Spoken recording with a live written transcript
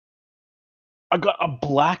I got a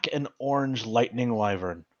black and orange lightning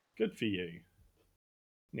wyvern. Good for you.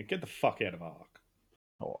 Now get the fuck out of Ark.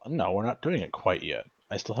 Oh, no, we're not doing it quite yet.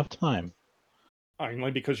 I still have time.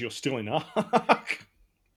 Only because you're still in Ark.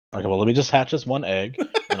 Okay, well, let me just hatch this one egg,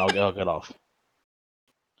 and I'll get off.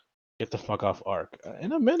 Get the fuck off Ark.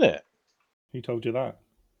 In a minute. Who told you that?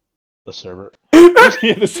 The server.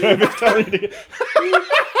 Yeah, the server's telling you to get...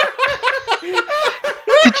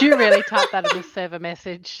 Did you really type that in the server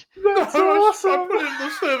message? That's awesome. I put it in the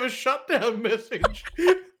server shutdown message.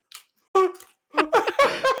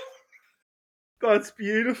 That's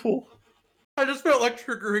beautiful. I just felt like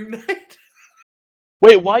triggering Nate.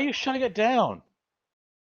 Wait, why are you shutting it down?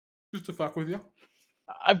 Just to fuck with you.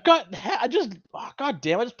 God damn, I just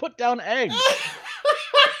put down eggs.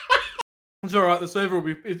 It's alright, the server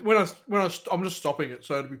will be... I'm just stopping it,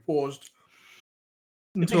 so it'll be paused.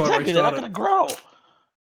 Until Exactly, I they're restart not going to grow.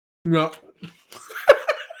 No.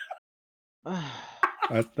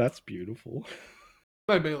 That's beautiful.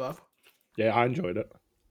 Made me laugh. Yeah, I enjoyed it.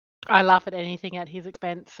 I laugh at anything at his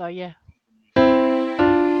expense, so yeah. 5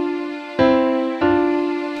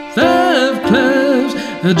 Clubs,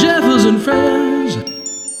 Jeffers and Friends.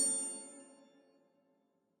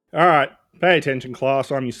 Alright, pay attention,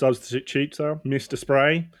 class. I'm your substitute teacher, Mr.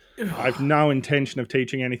 Spray. I have no intention of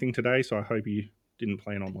teaching anything today, so I hope you didn't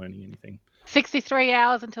plan on learning anything. 63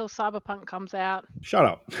 hours until Cyberpunk comes out. Shut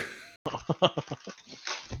up.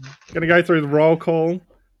 Gonna go through the roll call.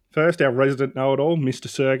 First, our resident know-it-all, Mr.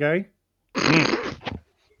 Sergey. A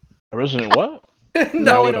resident what?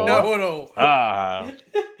 Know-it-all. I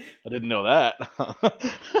didn't know that.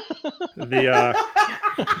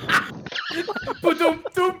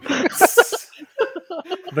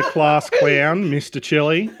 The class clown, Mr.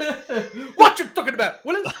 Chili. What you talking about,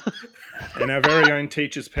 Willis? And our very own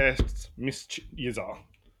teacher's pest, Miss User.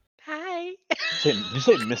 Hi. Did you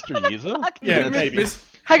say Mr. Yuzo? Yeah, maybe.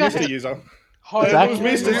 Hang on. Mr. User. It's It was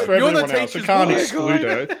actually- Mr. for You're the everyone else. I teacher's can't boy, exclude guy.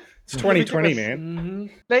 her. It's 2020, man.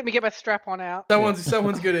 Let me get my strap on out.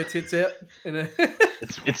 Someone's got her tits out.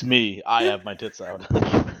 It's me. I have my tits out.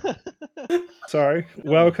 So,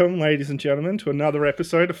 welcome, ladies and gentlemen, to another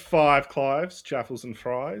episode of 5 Clives, Jaffles and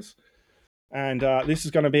Fries. And this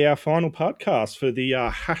is going to be our final podcast for the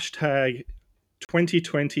hashtag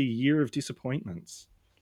 2020 Year of Disappointments.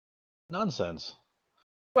 Nonsense.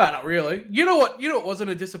 Well, not really. You know what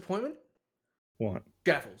wasn't a disappointment? What?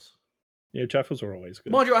 Jaffles. Yeah, Jaffles are always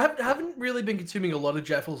good. Mind you, I haven't really been consuming a lot of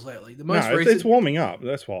Jaffles lately. The No, most it's warming up,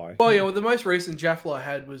 that's why. Oh yeah, well, the most recent Jaffle I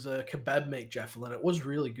had was a kebab meat Jaffle, and it was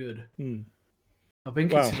really good. Hmm. I've been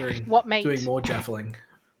Well, considering What meat? doing more Jaffling.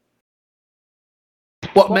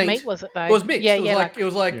 What meat was it though? It was mixed. Yeah, It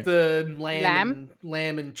was like Yeah. the Lamb?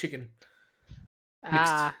 lamb and chicken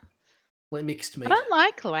Ah, mixed meat. I don't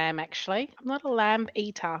like lamb actually. I'm not a lamb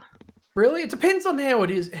eater. Really, it depends on how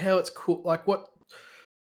it is, how it's cooked. Like what,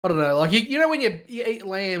 I don't know. Like you know when you eat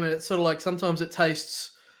lamb and it's sort of like sometimes it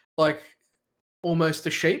tastes like almost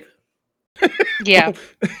a sheep. Yeah.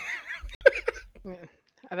 Yeah,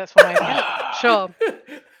 that's one way to get it. Sure.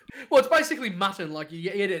 Well, it's basically mutton. Like you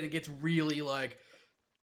eat it, and it gets really like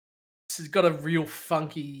it's got a real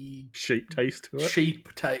funky Sheep taste to it.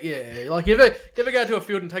 sheep taste. Yeah, like you ever go to a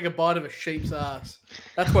field and take a bite of a sheep's ass?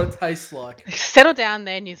 That's what it tastes like. Settle down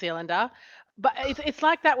there, New Zealander. But it's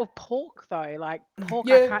like that with pork though. Like pork,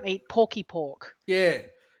 I Yeah. can't eat porky pork. Yeah,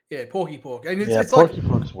 porky pork, and Yeah, it's like porky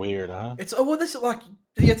pork's weird, huh? it's this is like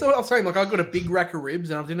yeah. It's what I'm saying. Like I got a big rack of ribs,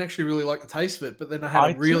 and I didn't actually really like the taste of it. But then I had I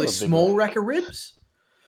a too really have a big small rack. rack of ribs,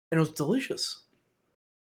 and it was delicious.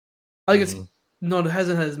 I think it's not. It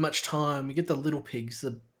hasn't had as much time. You get the little pigs,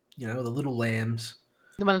 the little lambs.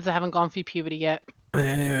 The ones that haven't gone through puberty yet.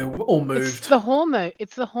 All moved. It's the hormone.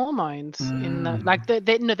 It's the hormones in the like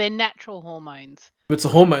they're natural hormones. If it's the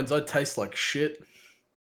hormones, I taste like shit.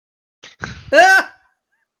 Ah!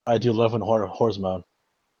 I do love when whores moan.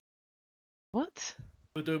 What?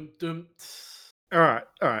 Ba-dum-dum. All right.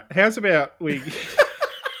 How's about we...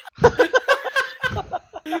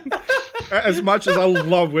 As much as I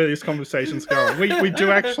love where this conversation's going, we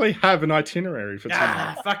do actually have an itinerary for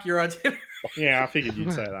tonight. Fuck your idea. Yeah, I figured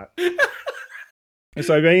you'd say that.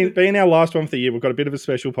 So being our last one for the year, we've got a bit of a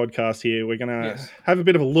special podcast here. We're going to have a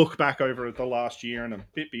bit of a look back over the last year and a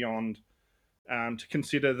bit beyond to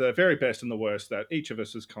consider the very best and the worst that each of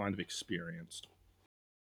us has kind of experienced.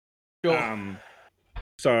 Sure.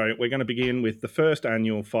 So we're going to begin with the first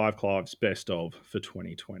annual 5 Clives Best of for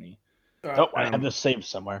 2020. All right. Oh, I have this saved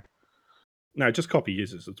somewhere. No, just copy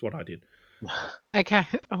users. That's what I did. Okay.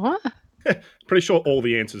 What? Pretty sure all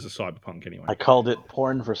the answers are Cyberpunk anyway. I called it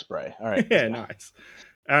porn for spray. All right. Yeah, nice.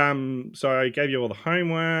 So I gave you all the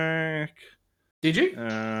homework. Did you?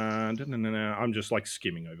 No. I'm just like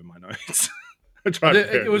skimming over my notes. I tried to It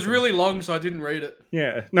prepare was this one. really long, so I didn't read it.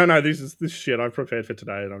 Yeah. No, this shit I've prepared for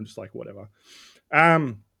today, and I'm just like, whatever.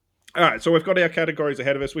 All right, so we've got our categories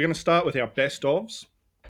ahead of us. We're going to start with our best ofs.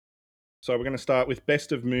 So we're going to start with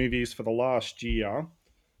best of movies for the last year.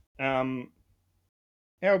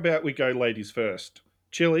 How about we go ladies first?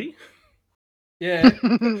 Chili? Yeah.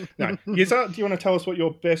 No. Yeza, do you want to tell us what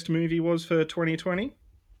your best movie was for 2020?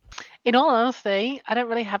 In all honesty, I don't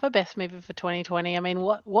really have a best movie for 2020. I mean,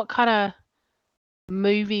 what kind of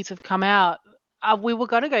movies have come out? We were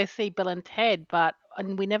going to go see Bill and Ted,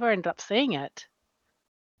 and we never ended up seeing it.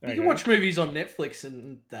 You can watch movies on Netflix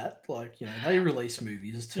and that. Like, they release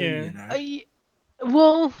movies too, Yeah.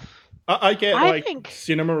 Well, I get I think-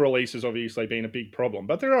 cinema releases obviously being a big problem,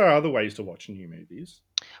 but there are other ways to watch new movies.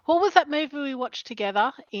 What was that movie we watched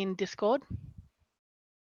together in Discord?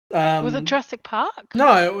 Was it Jurassic Park?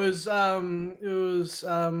 No, it was That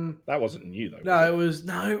wasn't new though. it was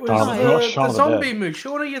Shaun of the the zombie Dead. movie,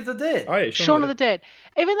 Shaun of the Dead. Oh, yeah, Shaun of the Dead.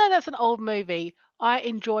 Even though that's an old movie, I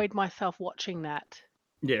enjoyed myself watching that.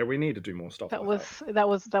 Yeah, we need to do more stuff. That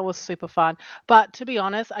like was super fun. But to be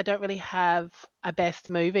honest, I don't really have a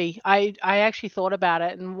best movie. I actually thought about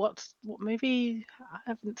it, and what movie? I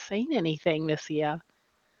haven't seen anything this year.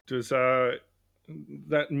 Does that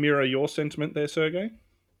mirror your sentiment there, Sergey?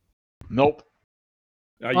 Nope.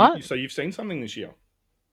 What? So you've seen something this year?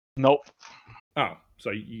 Nope. Oh,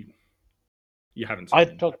 so you haven't seen I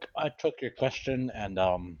anything. took your question and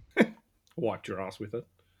Wiped your ass with it.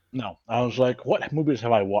 no. I was like, what movies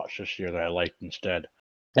have I watched this year that I liked instead?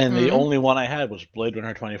 And the only one I had was Blade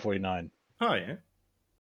Runner 2049. Oh, yeah.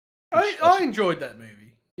 I enjoyed that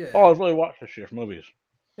movie. Yeah. Oh, I've really watched this year for movies.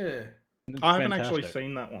 Yeah. It's I haven't actually fantastic.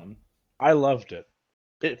 seen that one. I loved it.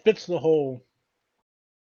 It fits the whole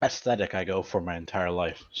aesthetic I go for my entire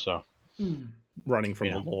life. So Running from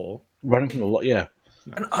Yeah. the law. running from the yeah.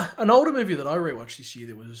 An older movie that I rewatched this year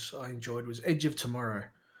that I enjoyed was Edge of Tomorrow.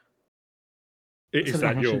 Is I that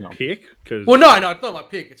haven't your seen that. pick? Cause, Well, no, it's not my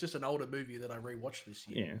pick. It's just an older movie that I rewatched this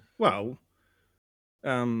year. Yeah. Well,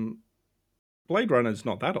 Blade Runner's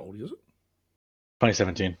not that old, is it?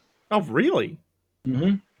 2017. Oh, really?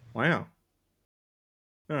 Mm-hmm. Wow.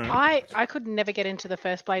 All right. I could never get into the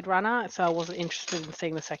first Blade Runner, so I wasn't interested in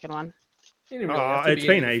seeing the second one. You didn't really have to It's be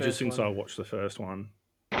been into the ages first since one. I watched the first one.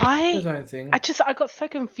 His I own thing. I got so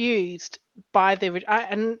confused by the and I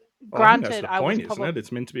think granted, that's the I was point, isn't probably it?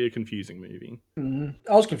 It's meant to be a confusing movie.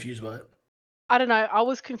 I was confused by it. I don't know. I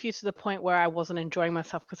was confused to the point where I wasn't enjoying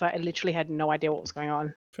myself because I literally had no idea what was going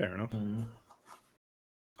on. Fair enough.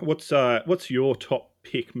 What's your top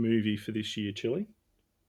pick movie for this year, Chili?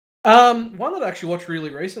 One that I actually watched really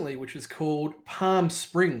recently, which is called Palm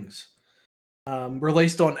Springs,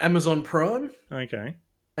 released on Amazon Prime, Okay.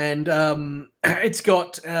 and it's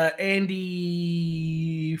got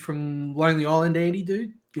Andy from Lonely Island, Andy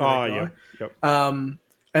dude. You know that Oh, guy. Yep.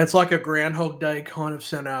 And it's like a Groundhog Day kind of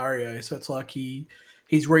scenario. So it's like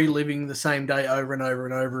he's reliving the same day over and over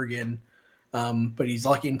and over again. But he's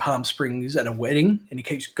like in Palm Springs at a wedding, and he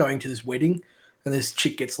keeps going to this wedding, and this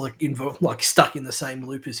chick gets like stuck in the same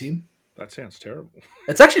loop as him. That sounds terrible.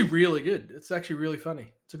 It's actually really good. It's actually really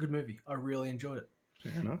funny. It's a good movie. I really enjoyed it.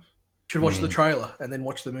 Fair enough. Should watch the trailer and then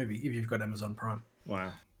watch the movie if you've got Amazon Prime.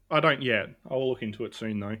 Wow. I don't yet. I will look into it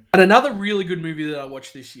soon, though. And another really good movie that I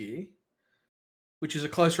watched this year, which is a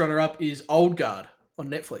close runner-up, is Old Guard on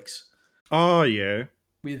Netflix Oh, yeah.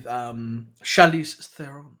 with Charlize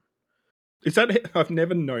Theron. Is that... I've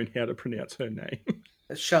never known how to pronounce her name.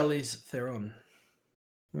 It's Charlize Theron.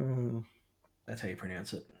 Oh, That's how you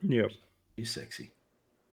pronounce it. yep. She's sexy.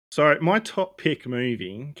 So my top pick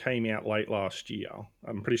movie came out late last year.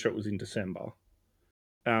 I'm pretty sure it was in December.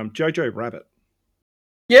 Jojo Rabbit.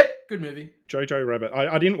 Yep, good movie. Jojo Rabbit.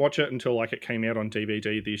 I didn't watch it until like it came out on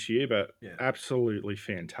DVD this year, but Yeah. absolutely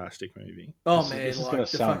fantastic movie. Oh this man, is like gonna the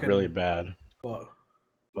sound fucking, really bad, What?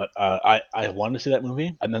 but I wanted to see that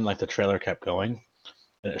movie, and then like the trailer kept going,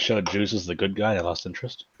 and it showed Juice as the good guy, and I lost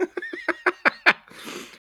interest.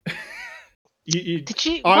 Did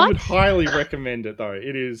you? I what? would highly recommend it though.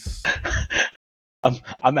 It is.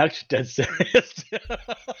 I'm actually dead serious.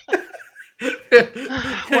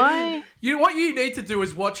 Why? What you need to do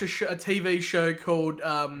is watch a TV show called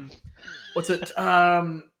what's it?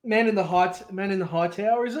 Man in the High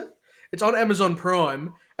Tower, is it? It's on Amazon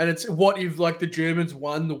Prime, and it's what if like the Germans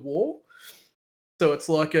won the war. So it's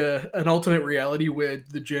like an alternate reality where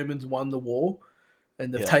the Germans won the war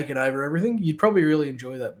and they've Yeah. taken over everything. You'd probably really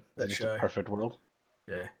enjoy that It's a show. perfect world.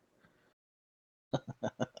 Yeah.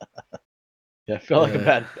 Yeah, I feel like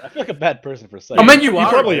Yeah. a bad person for saying. I mean, that. you You are.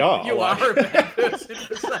 probably a, are, You like- are a bad person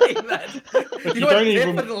for saying that. But you you are don't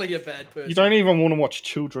even- definitely a bad person. You don't even want to watch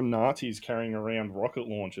children Nazis carrying around rocket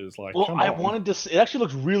launchers. Like, Well, come I on. wanted to. It actually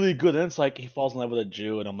looks really good. Then it's like he falls in love with a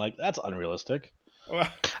Jew, and I'm like, that's unrealistic.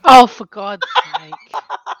 Oh, for God's sake.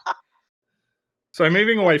 So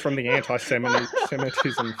moving away from the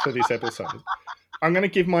anti-Semitism for this episode, I'm going to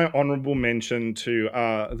give my honourable mention to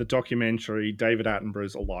the documentary David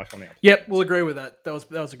Attenborough's A Life on Earth. Yep, we'll agree with that. That was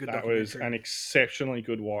a good That was documentary. an exceptionally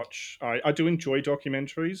good watch. I do enjoy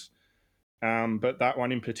documentaries, but that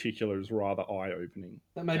one in particular is rather eye-opening.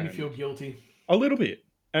 That made me and- feel guilty. A little bit,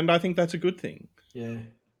 and I think that's a good thing. Yeah.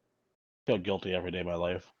 I feel guilty every day of my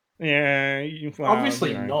life. Yeah, well,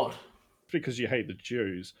 Obviously you know, not. because you hate the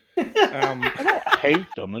Jews. I don't hate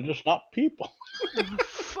them. They're just not people.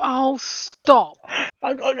 Oh, stop.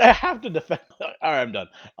 I have to defend. All right, I'm done.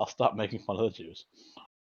 I'll stop making fun of the Jews.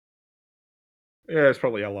 Yeah, it's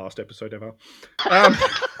probably our last episode ever.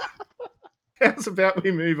 How's about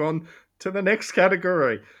we move on to the next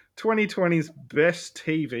category? 2020's best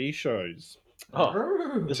TV shows. Oh,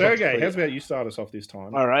 Ooh. this- Sergey, pretty- how's about you start us off this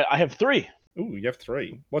time? all right. I have 3. Ooh, you have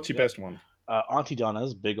 3. What's your Yeah. best one? Auntie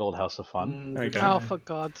Donna's Big Old House of Fun. Mm, Okay. Oh, for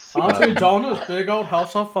God's sake. Auntie Donna's Big Old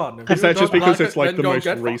House of Fun. If Is you that just don't because it's it, like then the go most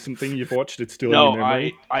get fucked. recent thing you've watched? It's still No, in your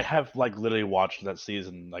memory? I have like literally watched that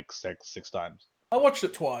season like six times. I watched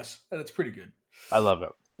it twice, and it's pretty good. I love it.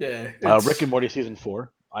 Yeah. Rick and Morty season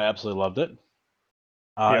 4. I absolutely loved it.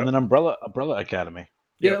 Yeah. And then Umbrella Academy.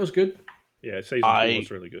 Yeah, Yep. that was good. Yeah, season 2 I-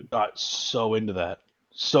 was really good. Got so into that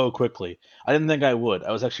so quickly. I didn't think I would.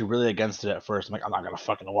 I was actually really against it at first. I'm like, I'm not gonna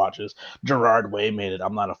fucking watch this. Gerard Way made it.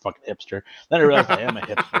 I'm not a fucking hipster. Then I realized I am a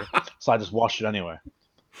hipster, so I just watched it anyway.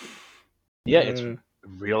 Yeah, it's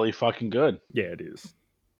really fucking good. Yeah, it is.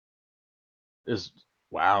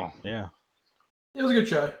 Wow. Yeah. It was a good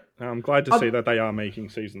show. I'm glad to see that they are making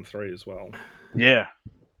season 3 as well. Yeah.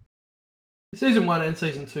 Season 1 and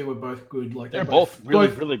season 2 were both good. Like They're both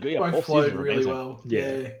really good. Yeah, both both flowed seasons were really amazing. well.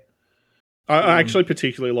 Yeah. Yeah. I actually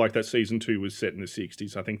particularly like that season 2 was set in the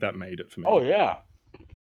 60s. I think that made it for me. Oh yeah.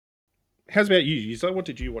 How's about you? So what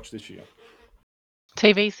did you watch this year?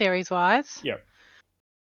 TV series wise? Yeah.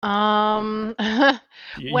 Um,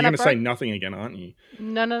 You're When I going to say broke- nothing again, aren't you?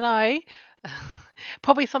 no.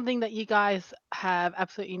 Probably something that you guys have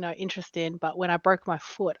absolutely no interest in, but when I broke my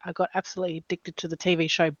foot, I got absolutely addicted to the TV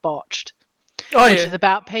show Botched, Oh which yeah. is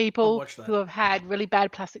about people watched that. who have had really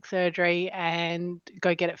bad plastic surgery and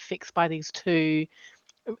go get it fixed by these 2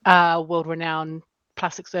 world-renowned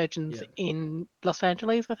plastic surgeons Yeah. in Los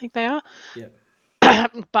Angeles, I think they are. Yeah.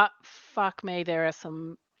 But fuck me, there are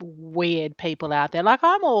some weird people out there. Like,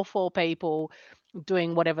 I'm all for people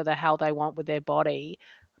doing whatever the hell they want with their body,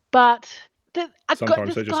 but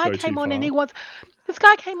Sometimes they this just guy go came too on and far. he wants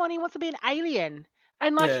to be an alien,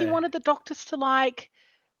 and like he Yeah. wanted the doctors to like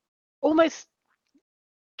almost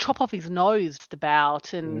chop off his nose just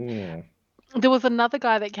about. And Ooh. there was another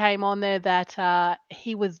guy that came on there that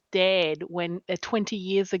he was dead when 20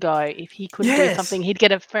 years ago. If he could do Yes. something, he'd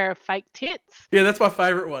get a pair of fake tits. Yeah, that's my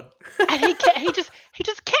favorite one. And he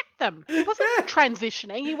just kept them. He wasn't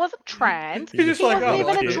transitioning. He wasn't trans. He's just He like, wasn't oh, even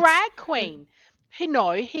like a tits. drag queen.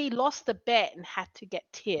 He lost the bet and had to get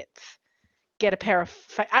tits. Get a pair of.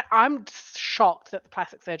 I'm shocked that the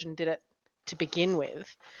plastic surgeon did it to begin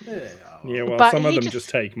with. Yeah. Yeah, well, But some of he them just- just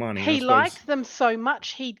take money. I He suppose. liked them so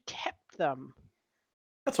much he kept them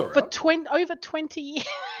That's all for right. over 20 years.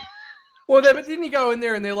 Well, but didn't you go in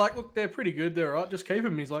there and they're like, look, they're pretty good. They're all right. Just keep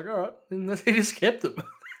them. He's like, all right. And he just kept them.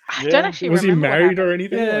 I Yeah. don't actually Was he remember what married happened. or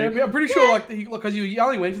anything? Yeah, I Like- mean, I'm pretty sure, like, because he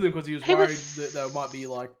only went to them because he was He worried was- that they might be,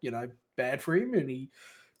 like, bad for him. And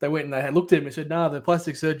they went and they had looked at him and said, nah, the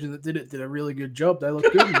plastic surgeon that did it did a really good job. They look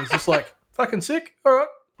good. And he's just like, fucking sick. All right.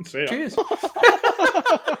 See ya. Cheers.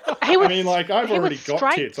 He was, I mean, like, I've he was already got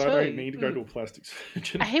straight tits. I don't too. need to go to a plastic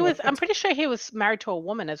surgeon. I'm pretty sure he was married to a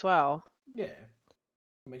woman as well. Yeah.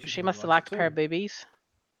 I mean, She probably must have likes liked it a pair too. of boobies.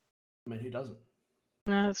 I mean, who doesn't?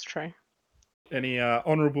 No, that's true. Any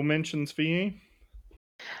honourable mentions for you?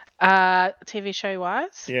 TV show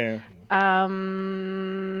wise. Yeah.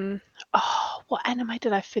 What anime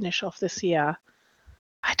did I finish off this year?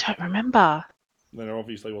 I don't remember. Then it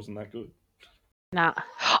obviously wasn't that good. Nah.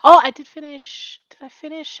 Oh, I did finish. Did I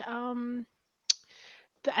finish The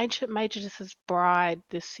Ancient Magus' Bride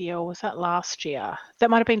this year, or was that last year? That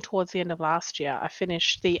might have been towards the end of last year. I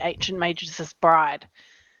finished The Ancient Magus' Bride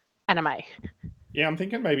anime. Yeah, I'm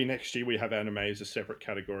thinking maybe next year we have anime as a separate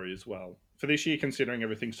category as well. For this year, considering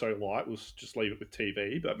everything's so light, we'll just leave it with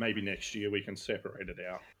TV, but maybe next year we can separate it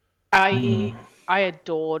out. I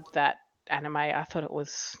adored that anime. I thought it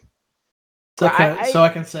was So, I- so I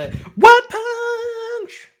can say, One Punch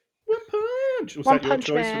Was One that your Punch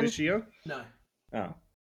choice for Man. this year? No. Oh.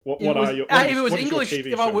 What It was, are your? if it was what is your English,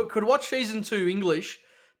 TV if I show? could watch season 2 English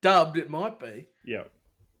dubbed, it might be. Yeah.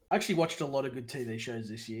 I actually watched a lot of good TV shows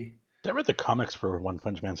this year. I read the comics for One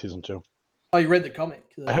Punch Man season 2. Oh, you read the comic?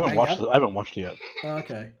 I haven't watched it. I haven't watched it yet. Oh,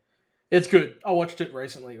 okay, it's good. I watched it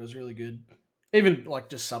recently. It was really good. Even like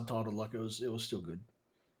just subtitled, like it was still good.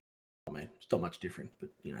 I mean, it's not much different, but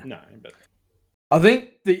you know. No, but I think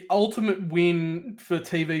the ultimate win for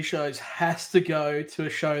TV shows has to go to a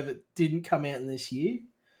show that didn't come out in this year,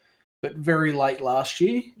 but very late last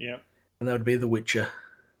year, yeah. and that would be The Witcher.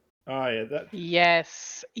 Oh yeah,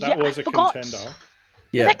 Yes. that yeah, was I a forgot. contender.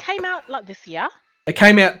 Yeah, That came out like this year. it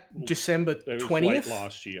came out December It was 20th. late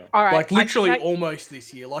last year. All right. Like literally can I, almost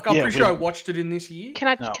this year. Like I'm Yeah, pretty sure I we- watched it in this year. can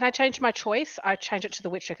I No. can I change my choice? I changed it to The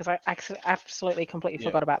Witcher because I absolutely completely Yeah.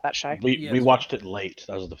 forgot about that show. We Yeah, we that's watched it late.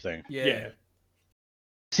 That was the thing. Yeah.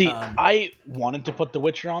 See, Um, I wanted to put The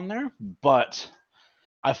Witcher on there, but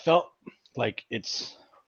I felt like it's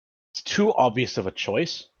too obvious of a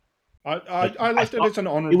choice. I left it thought as an It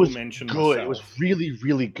honorable was mention. good. Myself. It was really,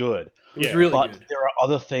 really good. It was Yeah, really But good. there are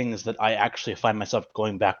other things that I actually find myself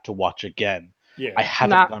going back to watch again. Yeah. I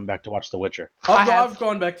haven't Nah. gone back to watch The Witcher. I've, I have. I've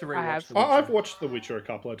gone back to rewatch have. The Witcher. I've watched The Witcher a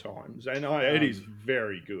couple of times, and it is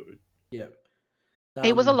very good. Yeah.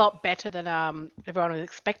 It was a Um, lot better than everyone was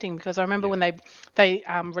expecting because I remember Yeah. when they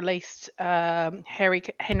released Henry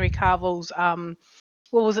Cavill's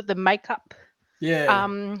what was it, the makeup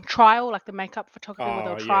Yeah. trial, like the makeup photography where they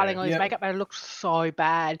Oh, were trialing yeah. all his Yep. makeup, and it looked so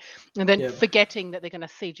bad, and then Yep. forgetting that they're going to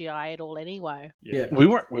CGI it all anyway. Yeah. We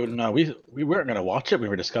weren't gonna watch it. We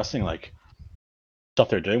were discussing like stuff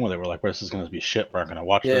they're doing with it. We're like, well, this is gonna be shit. We're not gonna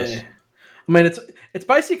watch this. Yeah. I mean, it's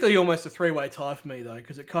basically almost a 3-way tie for me though,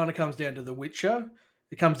 because it kind of comes down to The Witcher,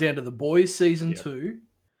 it comes down to The Boys season Yeah. 2.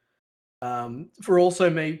 For also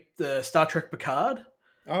me, the Star Trek Picard.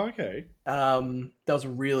 Oh, okay. That was a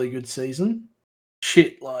really good season.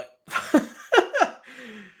 Shit, like,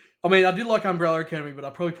 I mean, I did like Umbrella Academy, but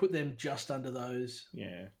I probably put them just under those.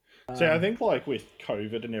 Yeah. So I Um, think like with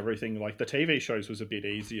COVID and everything, like the TV shows was a bit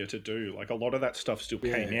easier to do. Like a lot of that stuff still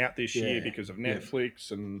came Yeah, out this year yeah, because of yeah.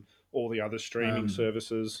 Netflix and all the other streaming Um,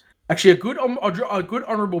 services. Actually, a good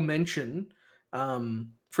honorable mention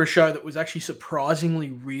for a show that was actually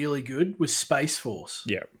surprisingly really good was Space Force.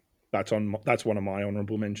 Yeah. That's one of my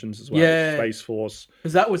honorable mentions as well. Yeah. Space Force.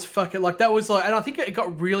 Because that was fucking like that was like, and I think it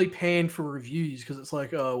got really panned for reviews because it's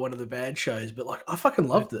like one of the bad shows. But like, I fucking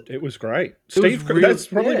loved it. It was great. It was Steve, really- that's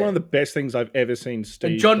probably yeah. one of the best things I've ever seen.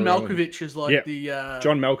 Steve And John Carell in. Malkovich is like Yeah. the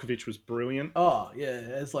John Malkovich was brilliant. Oh yeah,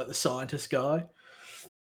 as like the scientist guy.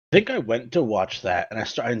 I think I went to watch that and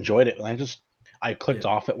I enjoyed it, and I clicked Yeah.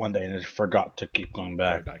 off it one day and I just forgot to keep going Go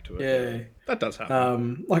back. back to it. Yeah. That does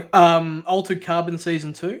happen. Altered Carbon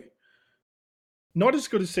season 2. Not as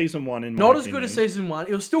good as season 1 in my Not as good as opinion. season 1.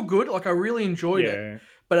 It was still good. Like I really enjoyed it, Yeah.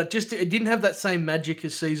 but it didn't have that same magic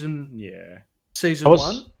as season Yeah. I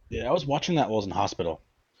 1. was watching that while I was in hospital,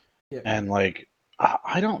 Yeah. and like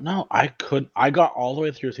I don't know, I got all the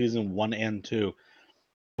way through season 1 and 2,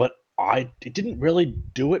 but it didn't really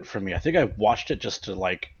do it for me. I think I watched it just to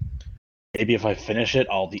like maybe if I finish it,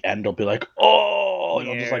 the end will be like, oh, and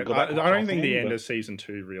I'll just like go back. I and watch don't off think the end but- of season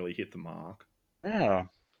 2 really hit the mark. Yeah.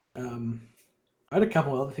 I had a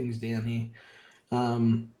couple of other things down here.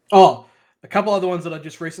 A couple other ones that I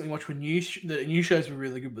just recently watched were the new shows were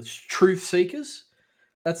really good. Was Truth Seekers.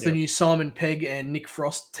 That's the Yep. new Simon Pegg and Nick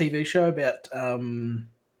Frost TV show about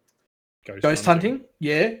Ghost, ghost hunting.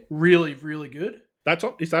 Yeah, really, really good.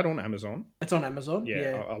 Is that on Amazon? It's on Amazon.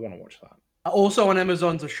 Yeah, I want to watch that. Also on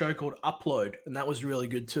Amazon's a show called Upload, and that was really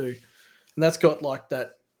good too. And that's got like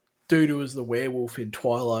that dude who was the werewolf in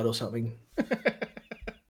Twilight or something.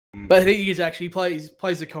 But he plays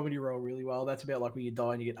the comedy role really well. That's about like where you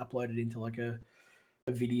die and you get uploaded into like a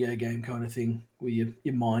video game kind of thing where your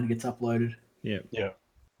mind gets uploaded. Yeah.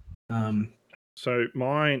 So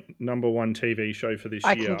my number one TV show for this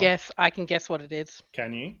I year. can guess what it is.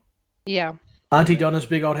 Can you? Yeah. Auntie Donna's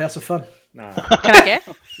Big Old House of Fun. No. Can I guess?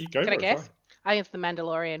 You go Can for I it, guess? try. I think it's The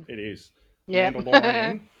Mandalorian. It is. Yeah.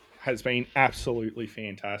 Mandalorian has been absolutely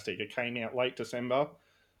fantastic. It came out late December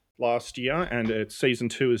last year, and its season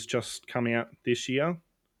 2 has just come out this year,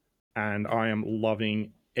 and I am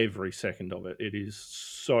loving every second of it. It is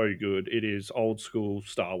so good. It is old school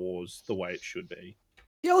Star Wars the way it should be.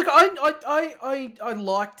 Yeah, look, I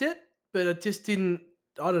liked it, but it just didn't.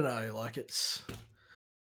 I don't know, like it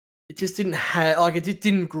just didn't have like it just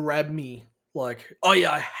didn't grab me. Like, oh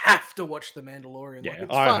yeah, I have to watch The Mandalorian. Yeah, like,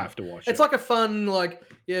 it's I fun. have to watch It's it. like a fun, like,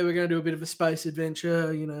 yeah, we're going to do a bit of a space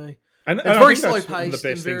adventure, you know. And It's I very think that's slow one of the paced and best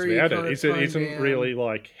things very about kind it of is it toned isn't down. really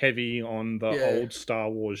like heavy on the Yeah. old Star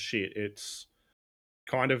Wars shit. It's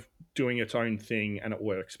kind of doing its own thing, and it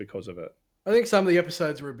works because of it. I think some of the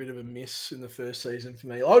episodes were a bit of a miss in the first season for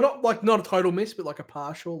me. Oh, not a total miss, but like a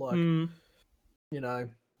partial, like you know.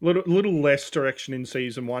 Little less direction in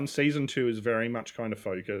season 1. Season 2 is very much kind of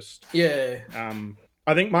focused. Yeah.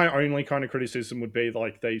 I think my only kind of criticism would be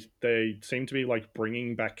like they seem to be like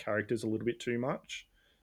bringing back characters a little bit too much.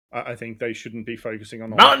 I think they shouldn't be focusing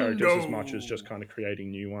on old characters as much as just kind of creating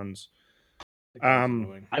new ones. I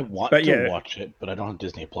want to watch it, but I don't have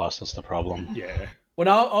Disney Plus. That's the problem. Yeah. Well,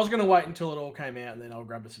 no, I was going to wait until it all came out, and then I'll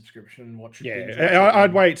grab a subscription and watch it. Yeah,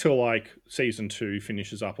 I'd wait till like season 2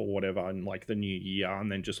 finishes up or whatever, in like the new year, and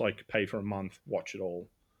then just like pay for a month, watch it all.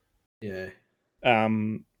 Yeah.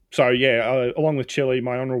 So yeah, along with Chili,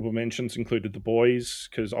 my honorable mentions included The Boys,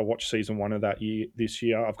 because I watched season 1 of that this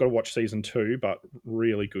year. I've got to watch season 2, but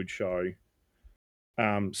really good show.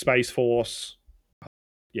 Space Force,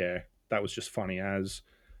 yeah, that was just funny as.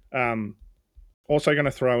 Also going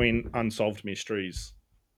to throw in Unsolved Mysteries.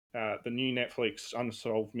 The new Netflix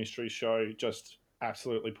Unsolved Mysteries show just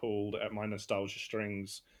absolutely pulled at my nostalgia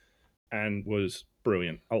strings and was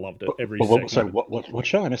brilliant. I loved it. Sorry, what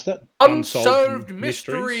show? I missed that. Unsolved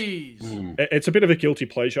Mysteries. It's a bit of a guilty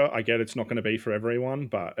pleasure. I get it's not going to be for everyone,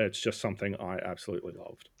 but it's just something I absolutely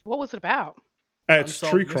loved. What was it about? It's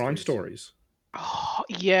Unsolved true crime Mysteries. stories. Oh,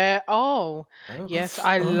 yeah. Oh, yes.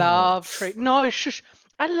 I love true. No, shush.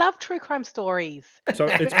 I love true crime stories. So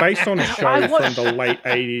it's based on a show I from watched- the late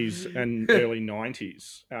 80s and early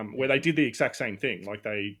 90s, where they did the exact same thing. Like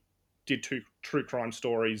they did two true crime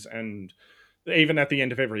stories, and even at the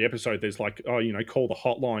end of every episode, there's like, oh, you know, call the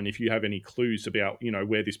hotline if you have any clues about, you know,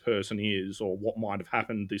 where this person is or what might have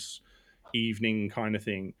happened this evening, kind of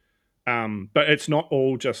thing. But it's not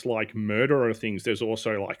all just like murder or things. There's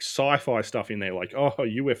also like sci-fi stuff in there, like, oh,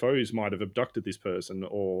 UFOs might have abducted this person,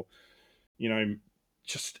 or, you know,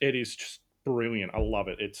 it is just brilliant. I love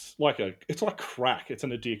it. It's like crack. It's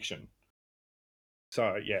an addiction.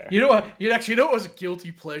 So yeah. You know what? You know what was a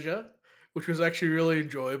guilty pleasure, which was actually really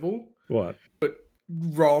enjoyable. What? But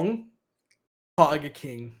wrong. Tiger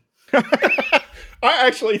King. I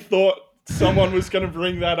actually thought someone was going to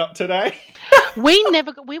bring that up today. We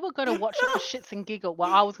were going to watch it for shits and giggles.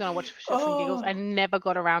 Well, I was going to watch it for shits and giggles and never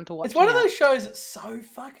got around to watching it. It's one of those shows that's so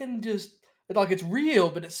fucking just like it's real,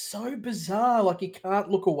 but it's so bizarre. Like you can't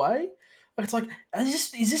look away. Like it's like,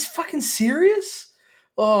 is this fucking serious?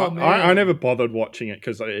 Oh man, I never bothered watching it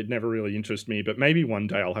because it never really interested me. But maybe one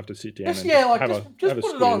day I'll have to sit down. Just and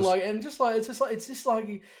put it on, like, and just like it's just one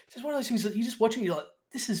of those things that you just watching. You're like,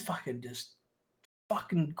 this is fucking just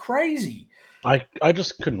fucking crazy. I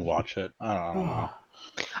just couldn't watch it. I don't know.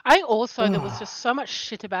 I also there was just so much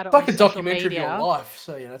shit about it. It's like on a social documentary media. of your life.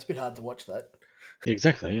 So yeah, it's a bit hard to watch that.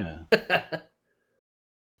 Exactly. Yeah.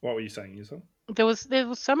 What were you saying, Yusuf? There was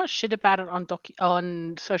so much shit about it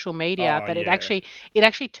on social media that it yeah.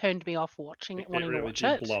 actually turned me off watching it, wanting really to watch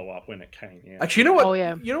did it. blow up when it came. Yeah. Actually, you know what? Oh,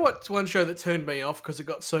 yeah. You know what's one show that turned me off because it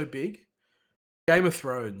got so big? Game of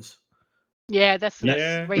Thrones. Yeah, that's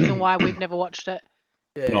Yeah. the reason why we've never watched it.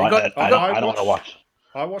 Yeah, No, I don't want to watch.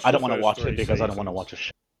 I watched. I don't want the to first watch it 3 because I don't want to seasons, watch a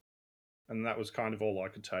show. and that was kind of all I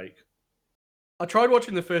could take. I tried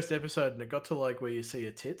watching the first episode and it got to like where you see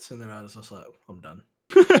her tits, and then I was just like, I'm done.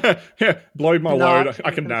 Yeah, blowed my Not load. I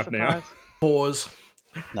can even nap now. surprised. Pause.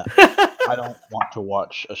 No, I don't want to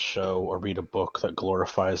watch a show or read a book that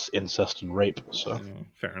glorifies incest and rape. So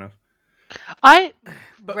Fair enough. I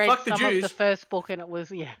But read fuck the some of the Jews. first book and it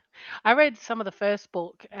was I read some of the first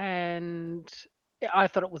book and I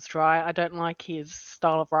thought it was dry. I don't like his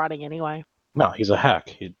style of writing anyway. no, he's a hack.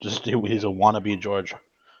 He's a wannabe George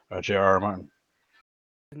J.R.R. Martin.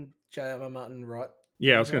 J.R.R. Martin, right?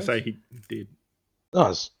 Yeah, I was going to say he did.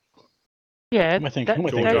 No, it's Yeah, Who am I thinking? Who am I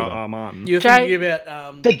George thinking? R.R. Martin. You're thinking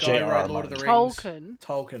about the guy who J.R.R. wrote Lord of the Rings. Martin.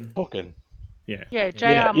 Tolkien. Tolkien. Yeah. Yeah,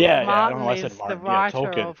 J.R. Yeah, I don't Martin know why I is said the Martin. Yeah, writer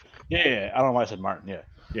Tolkien. of Yeah. I don't know why I said Martin. Yeah.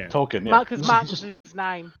 Yeah. Tolkien. Yeah. because He's Martin just- was his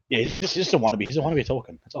name. Yeah, he's just a wannabe. He's a wannabe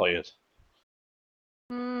Tolkien. That's all he is.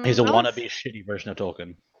 He's a I would- wannabe shitty version of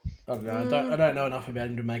Tolkien. I don't know. I don't know enough about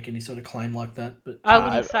him to make any sort of claim like that. But I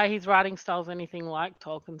wouldn't say his writing style's anything like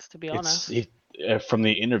Tolkien's, to be honest. From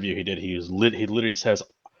the interview he did, he literally says,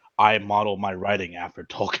 "I model my writing after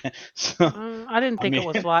Tolkien." So I didn't think it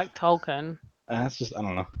was like Tolkien. that's just I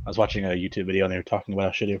don't know. I was watching a YouTube video and they were talking about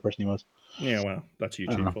how shitty a person he was. Yeah, well, that's don't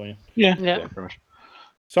know. YouTube for you. Yeah. pretty much.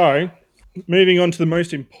 So, moving on to the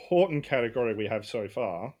most important category we have so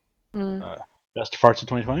far, Best farts of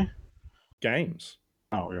 2020. games.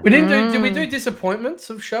 Oh, we didn't do. Did we do disappointments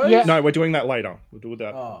of shows? Yeah. No, we're doing that later. We'll do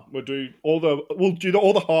that. Oh. We'll do all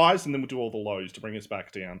the highs and then we'll do all the lows to bring us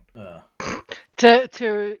back down.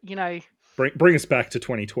 To Bring us back to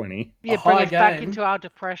 2020. Yeah, high bring us back game. into our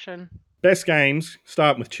depression. Best games.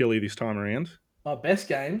 Start with Chile this time around. Best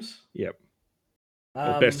games. Yep.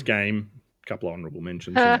 Or best game. A couple of honourable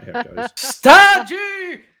mentions. You know how it goes.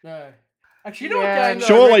 Stardew! No. Actually, you know what Yeah. game? that I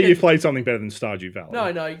Surely reckon- you've played something better than Stardew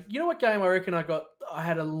Valley. No. You know what game I reckon I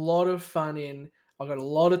had a lot of fun in. I got a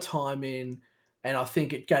lot of time in, and I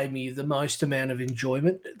think it gave me the most amount of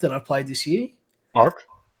enjoyment that I've played this year. Ark?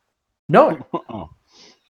 No, Oh.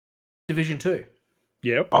 Division 2.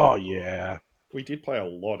 Yep. Oh, yeah. We did play a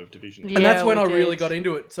lot of Division. Yeah. And that's when we I really did. got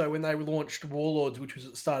into it. So when they launched Warlords, which was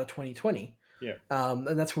at the start of 2020, Yeah.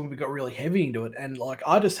 and that's when we got really heavy into it. And like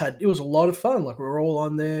it was a lot of fun. Like we were all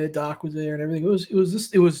on there, Dark was there, and everything.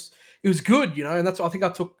 It was good, you know. And that's I think I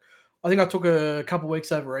took a couple of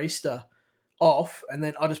weeks over Easter off, and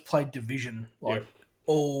then I just played Division like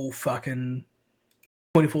all fucking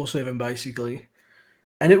 24/7 basically.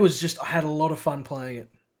 And it was just I had a lot of fun playing it.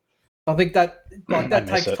 I think that miss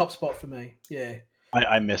takes it. top spot for me. Yeah.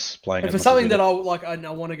 I miss playing And it. for something that I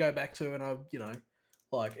want to go back to, and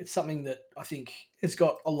it's something that I think it's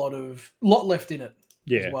got a lot left in it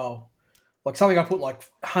as well. Like something I put like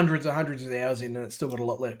hundreds and hundreds of hours in, and it's still got a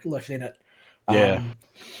lot left in it. Yeah.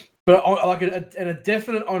 But like a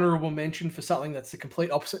definite honourable mention for something that's the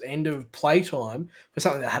complete opposite end of playtime, for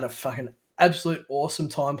something that had a fucking absolute awesome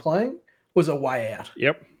time playing, was A Way Out.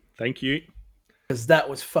 Yep. Thank you. Because that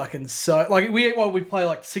was fucking so like we play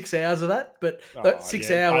like 6 hours of that, but that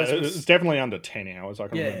 6 hours It's definitely under 10 hours. I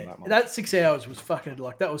can remember yeah, that much. that 6 hours was fucking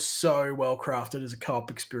like that was so well crafted as a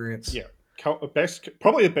co-op experience. Yeah.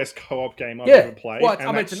 Probably the best co-op game I've Yeah. ever played. Well, and I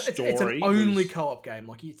mean, that it's an story only was- co-op game.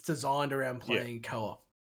 Like it's designed around playing co-op.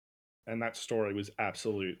 and that story was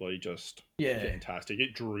absolutely just Yeah, fantastic.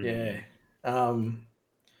 It drew yeah. me.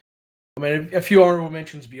 I mean, a few honorable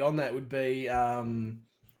mentions beyond that would be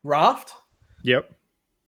Raft. Yep.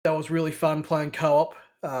 That was really fun playing co-op.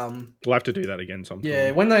 We'll have to do that again sometime.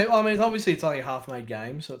 Yeah, obviously it's only a half-made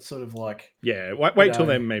game, so it's sort of like Yeah. Wait till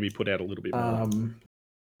know, then. Maybe put out a little bit more.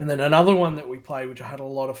 And then another one that we played, which I had a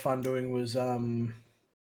lot of fun doing, was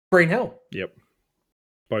Green Hell. Yep.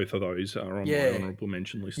 Both of those are on Yeah. my honorable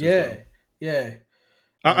mention list. Yeah, As well. yeah.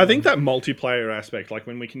 I think that multiplayer aspect, like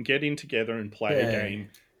when we can get in together and play a Yeah. game,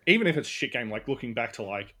 even if it's a shit game, like looking back to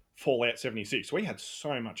like Fallout 76, we had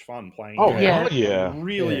so much fun playing. Oh, that yeah. yeah.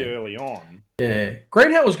 really Yeah. early on. Yeah,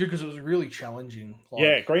 Green Hell was good because it was really challenging. Like,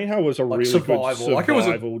 Yeah, Green Hell was a like really survival. good survival. Like, it was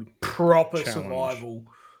a proper challenge. survival.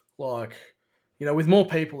 Like, with more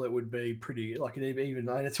people, it would be pretty. Like, even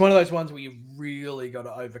and it's one of those ones where you've really got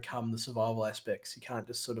to overcome the survival aspects. You can't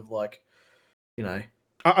just sort of like, I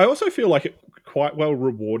also feel like it quite well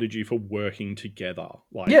rewarded you for working together.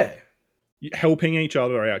 Like, yeah, helping each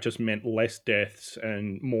other out just meant less deaths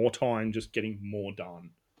and more time just getting more done.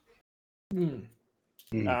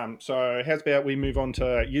 So how's about we move on to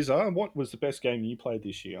Yizza? What was the best game you played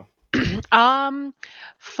this year?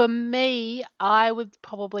 For me, I would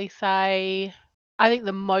probably say I think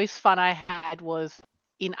the most fun I had was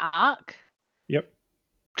in Ark. Yep.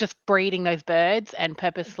 Just breeding those birds and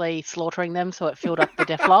purposely slaughtering them so it filled up the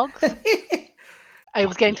death logs. It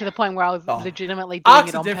was getting to the point where I was legitimately doing Ark's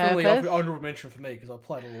it on definitely purpose. honorable mention for me because I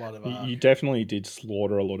played a lot of Ark. You definitely did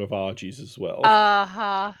slaughter a lot of Argies as well.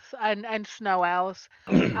 And snow owls.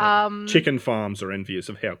 Chicken farms are envious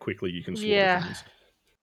of how quickly you can slaughter things.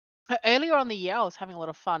 Earlier on the year, I was having a lot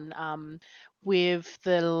of fun with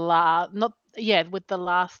the last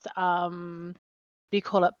what do you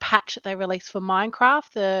call it, patch that they released for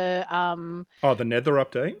Minecraft, the Nether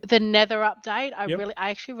update. The Nether update. I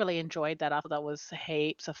actually really enjoyed that. I thought that was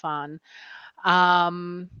heaps of fun. I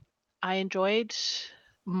enjoyed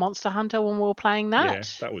Monster Hunter when we were playing that. Yeah,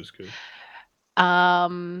 that was good.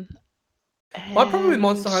 My problem with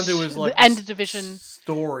Monster Hunter was like and Division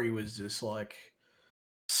story was just like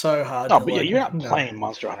so hard. No, to, but like, you're not playing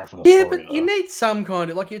Monster Hunter for the yeah, story. but you need some kind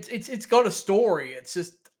of like it's got a story. It's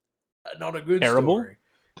just not a good story.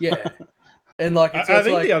 Yeah, and like I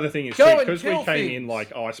think the other thing is because we came in like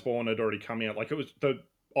Iceborne had already come out. Like it was the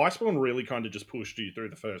Iceborne really kind of just pushed you through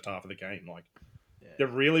the first half of the game. Like there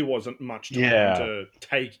really wasn't much time to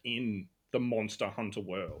take in the Monster Hunter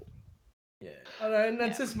world. Yeah, and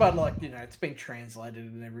it's just about like it's been translated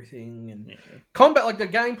and everything, and combat like the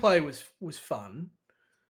gameplay was fun,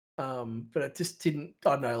 but it just didn't.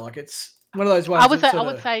 I don't know, like it's one of those ones. I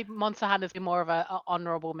would say Monster Hunter's been more of a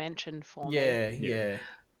honourable mention for me. Yeah.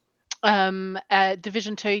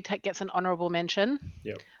 Division 2 gets an honourable mention.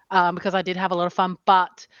 Yep. Because I did have a lot of fun,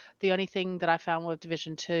 but the only thing that I found with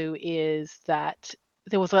Division 2 is that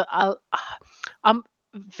there was I'm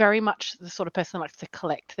very much the sort of person who likes to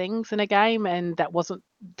collect things in a game, and that wasn't,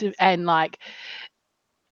 and like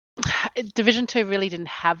Division 2 really didn't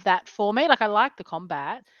have that for me. Like I like the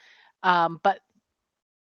combat, but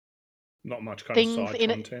Not much kind of things side in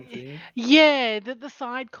content for it, you. yeah, the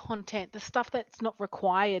side content, the stuff that's not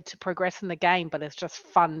required to progress in the game, but it's just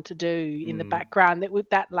fun to do in the background.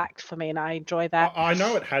 That lacked for me, and I enjoy that. I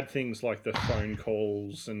know it had things like the phone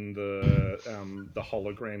calls and the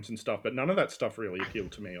holograms and stuff, but none of that stuff really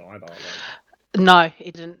appealed to me either. Like, No,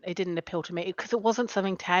 it didn't. It didn't appeal to me because it wasn't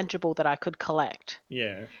something tangible that I could collect.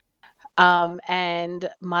 yeah. And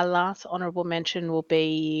my last honourable mention will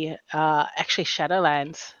be actually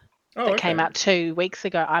Shadowlands Oh, that came okay. out 2 weeks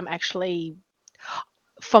ago. I'm actually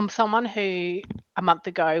from someone who a month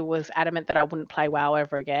ago was adamant that I wouldn't play WoW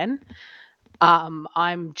ever again.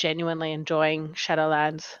 I'm genuinely enjoying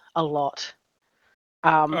Shadowlands a lot.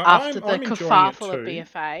 After the I'm enjoying it kerfuffle of too.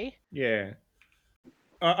 BFA. Yeah.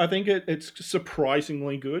 I think it's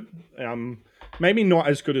surprisingly good. Maybe not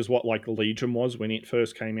as good as what like Legion was when it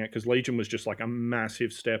first came out, because Legion was just like a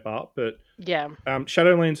massive step up. But Yeah,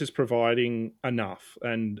 Shadowlands is providing enough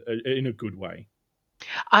and in a good way.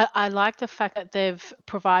 I like the fact that they've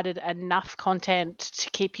provided enough content to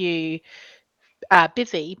keep you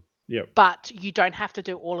busy, Yep. but you don't have to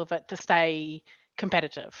do all of it to stay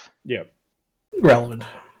competitive. Yep. Relevant.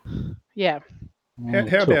 Yeah. How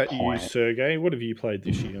To a about you, point. Sergey? What have you played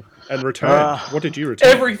this year? And returned? What did you return?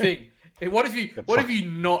 Everything. Hey, what have you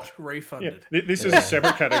not Yeah, refunded? this is a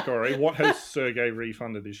separate category. What has Sergey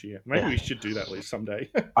refunded this year? Maybe we should do that list someday.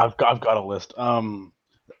 I've got a list.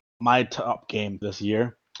 My top game this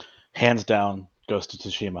year, hands down, Ghost of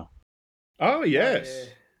Tsushima. Oh yes,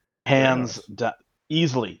 Hands nice. down,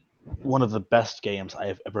 easily one of the best games I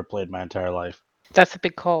have ever played my entire life. That's a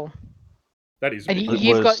big call. That is. And It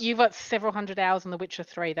you've was got several hundred hours in The Witcher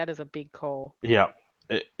 3. That is a big call. yeah.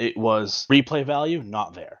 It was replay value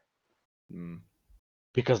not there Mm,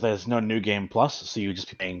 because there's no new game plus, so you just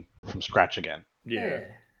be playing from scratch again. yeah.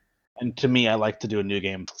 And to me, I like to do a new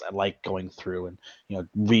game. I like going through and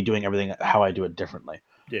redoing everything how I do it differently.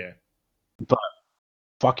 Yeah. But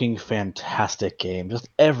fucking fantastic game, just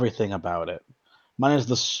everything about it. Minus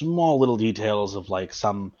the small little details of like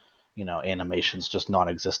some animations just not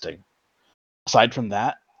existing. Aside from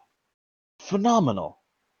that, phenomenal.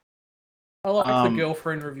 I like the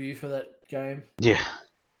girlfriend review for that game. Yeah,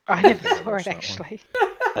 I never Yeah, I saw it watched that one. actually.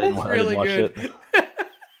 I didn't It's wa- I really didn't watch good.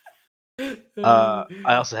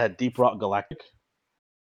 I also had Deep Rock Galactic.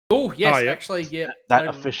 Oh yes, Oh, yeah. actually, yeah. That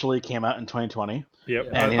totally. officially came out in 2020. Yep.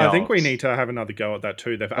 And, I think we need to have another go at that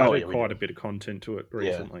too. They've Oh, added yeah, we quite do. a bit of content to it Yeah.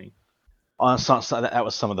 recently. That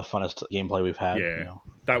was some of the funnest gameplay we've had. Yeah.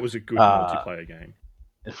 That was a good multiplayer game.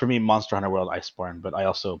 For me, Monster Hunter World Iceborne, but I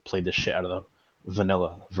also played the shit out of the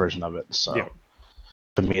vanilla version of it. So Yeah.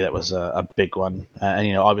 for me, that was a big one.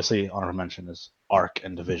 And obviously, honorable mention is Ark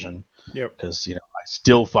and Division. Yep. Because I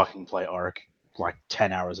still fucking play Ark like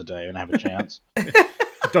 10 hours a day when I have a chance.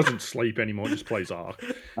 It doesn't sleep anymore, just plays Ark.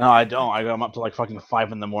 No, I don't. I'm up to like fucking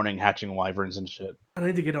 5 a.m. hatching wyverns and shit. I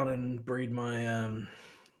need to get on and breed my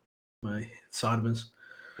my Cybermans.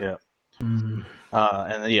 Yeah. Mm.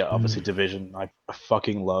 And then, obviously Division. I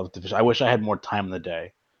fucking love Division. I wish I had more time in the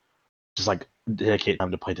day. Just like dedicate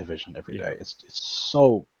time to play Division every day. It's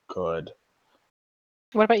so good.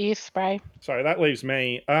 What about you, Spray? So that leaves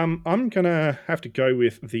me. I'm gonna have to go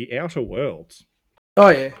with The Outer Worlds. Oh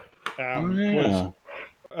yeah. Was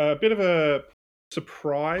a bit of a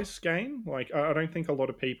surprise game. Like I don't think a lot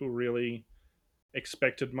of people really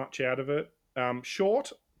expected much out of it.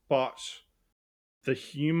 Short, but the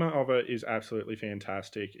humor of it is absolutely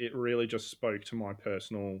fantastic. It really just spoke to my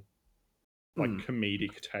personal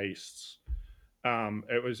comedic tastes.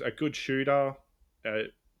 It was a good shooter.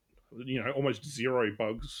 Almost zero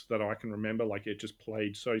bugs that I can remember. Like it just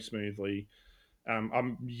played so smoothly.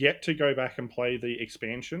 I'm yet to go back and play the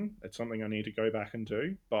expansion. It's something I need to go back and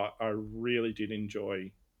do, but I really did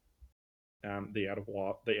enjoy the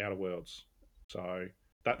Outer Worlds. So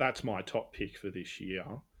that's my top pick for this year.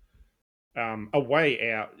 A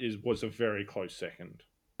Way Out was a very close second.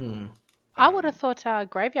 I would have thought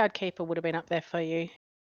Graveyard Keeper would have been up there for you.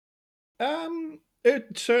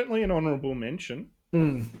 It's certainly an honourable mention.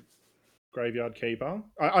 Graveyard Keeper.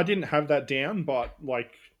 I didn't have that down, but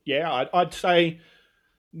I'd say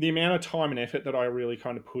the amount of time and effort that I really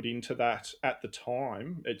kind of put into that at the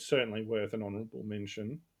time, it's certainly worth an honourable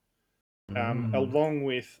mention. Along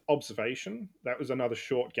with Observation, that was another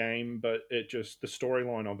short game, but the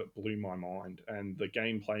storyline of it blew my mind, and the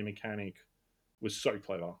gameplay mechanic was so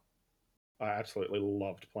clever. I absolutely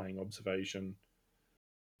loved playing Observation.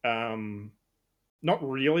 Not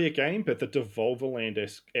really a game, but the Devolverland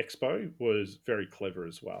Expo was very clever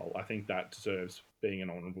as well. I think that deserves being an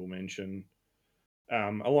honourable mention.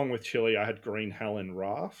 Along with chili, I had Green Hell and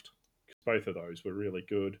Raft. Both of those were really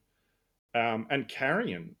good. And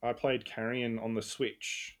Carrion. I played Carrion on the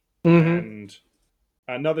Switch. Mhm. And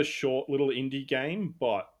another short little indie game,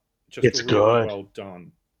 but just It's really good. well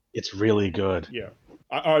done. It's really good. Yeah.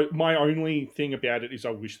 My only thing about it is I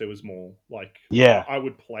wish there was more. Like, Yeah. I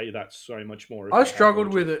would play that so much more. If I had struggled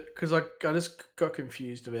more with to- it because I just got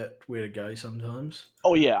confused about where to go sometimes.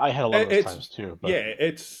 Oh yeah, I had a lot of those It's- times too. But Yeah,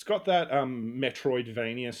 it's got that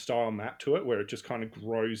Metroidvania style map to it where it just kind of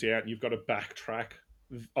grows out and you've got to backtrack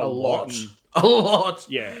a lot. And, A lot.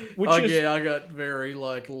 yeah, I got very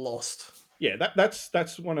lost. yeah,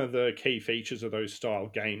 that's one of the key features of those style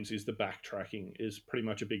games is the backtracking is pretty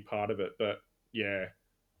much a big part of it. But yeah,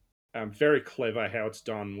 very clever how it's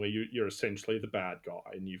done, where you're essentially the bad guy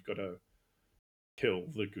and you've got to kill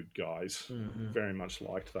the good guys. Mhm. Very much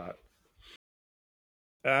liked that.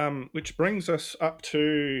 Which brings us up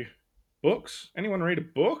to books. Anyone read a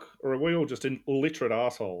book, or are we all just illiterate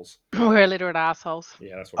assholes? We're illiterate assholes.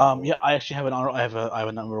 Yeah, that's what. I thought. yeah, I actually have I have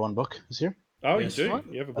a number one book this year. Oh, Yes. you do.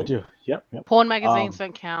 What? You have a I book, do. Yep. Porn magazines Um,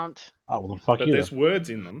 don't count. Oh well, then fuck but you. there's words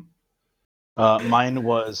in them. Mine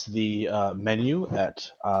was the menu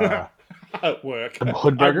at At work. I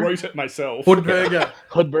Hoodburger. wrote it myself. Wood burger.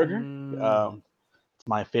 Hoodburger. Mm. It's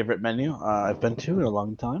my favorite menu I've been to in a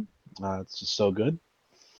long time. It's just so good.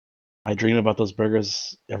 I dream about those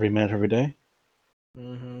burgers every minute, every day.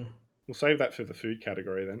 Mhm. We'll save that for the food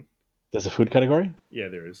category then. There's a food category. Yeah,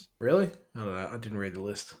 there is. Really? I don't know. I didn't read the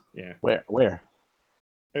list. Yeah, Where?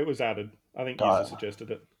 it was added. I think God. user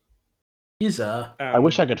suggested it. I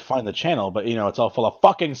wish I could find the channel, but it's all full of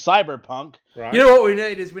fucking cyberpunk. Right. You know what we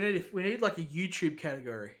need is we need like a YouTube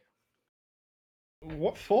category.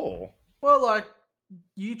 What for? Well, like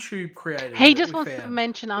YouTube creators. He that just we wants to found.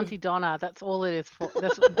 mention Auntie Donna. That's all it is for.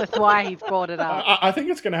 That's why he's brought it up. I think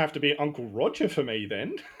it's going to have to be Uncle Roger for me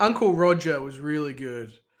then. Uncle Roger was really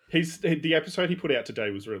good. The episode he put out today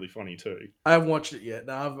was really funny too. I haven't watched it yet.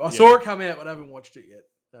 No, I saw it come out, but I haven't watched it yet.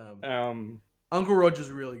 Uncle Roger's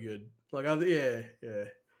really good. Yeah.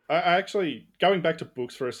 I actually, going back to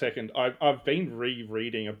books for a second, I've been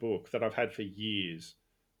rereading a book that I've had for years,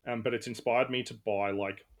 but it's inspired me to buy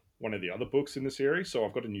like one of the other books in the series. So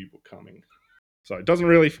I've got a new book coming. So it doesn't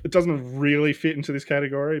really fit into this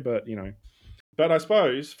category, but But I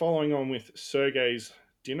suppose following on with Sergey's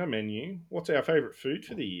dinner menu, what's our favourite food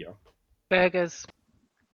for the year? Burgers.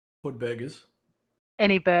 Wood burgers.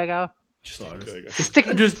 Any burger. Just Sorry, a just- burger.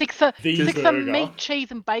 Stick some The burger. meat,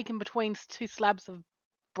 cheese, and bacon between two slabs of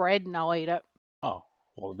bread, and I'll eat it. Oh,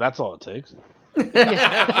 well, that's all it takes.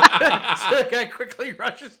 Sergey quickly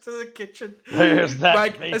rushes to the kitchen. There's that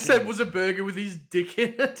Like, I bacon. said, was a burger with his dick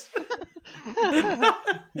in it.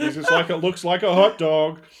 It's just like it looks like a hot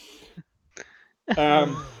dog.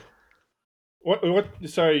 What?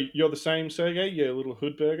 So you're the same, Sergey? Your little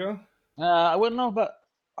hood burger? I wouldn't know, but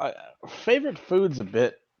favorite food's a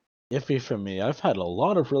bit iffy for me. I've had a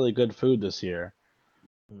lot of really good food this year.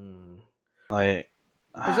 Like,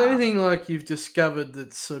 Is there anything like you've discovered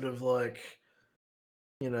that's sort of like,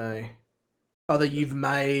 either you've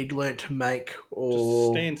made, learnt to make, Just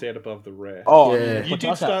or stands out above the rest. oh, Yeah. if You we're did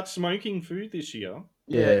talking- start smoking food this year.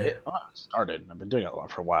 Yeah, Yeah. it started. I've been doing it a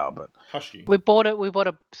lot for a while, but Hush you. We bought a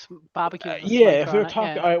barbecue. with a yeah. smoker If we were on it,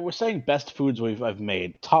 talking, yeah. we're saying best foods I've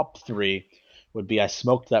made. Top 3 would be I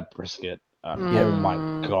smoked that brisket. Oh my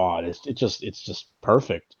Mm. god, it's just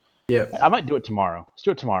perfect. yeah. I might do it tomorrow. Let's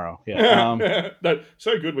do it tomorrow. Yeah. No,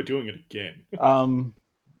 so good we're doing it again.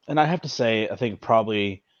 And I have to say, I think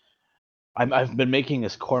probably I've been making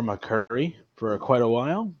this korma curry for quite a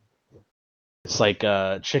while. It's like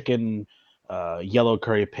chicken, yellow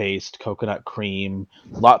curry paste, coconut cream,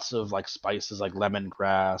 lots of like spices like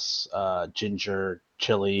lemongrass, ginger,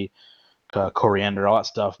 chili, coriander, all that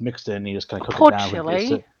stuff mixed in. You just kind of cook Poor it down.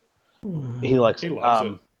 chili. He likes He it. loves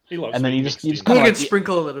it. He loves and then it you just mixed kinda You in. can like-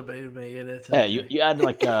 sprinkle a little bit of me in it. Yeah, you add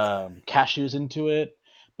like cashews into it,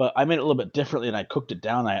 but I made it a little bit differently, and I cooked it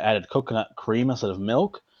down. I added coconut cream instead of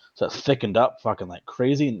milk, so it thickened up fucking like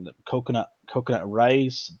crazy. And the coconut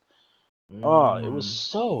rice. Oh, it was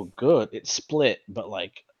so good. It split, but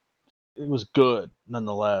like it was good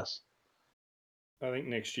nonetheless. I think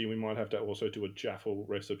next year we might have to also do a Jaffle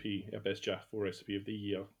recipe, our best Jaffle recipe of the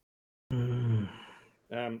year.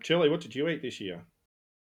 Chili, what did you eat this year?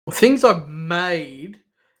 Things I've made,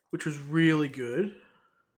 which was really good,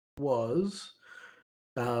 was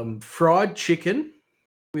fried chicken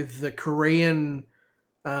with the Korean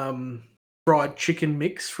fried chicken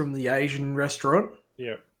mix from the Asian restaurant.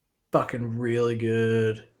 Yeah, Fucking really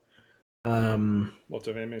good. lots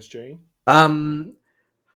of MSG.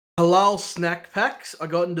 Halal snack packs. I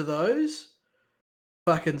got into those.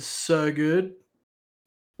 fucking so good.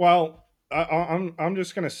 Well, I'm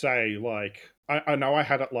just gonna say, like, I know I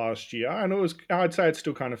had it last year, and I'd say it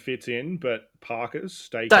still kind of fits in, but Parker's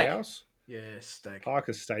Steakhouse. Yeah, steak.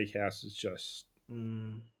 Parker's Steakhouse is just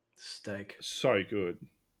Steak. so good.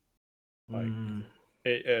 Like,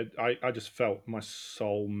 I just felt my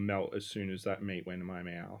soul melt as soon as that meat went in my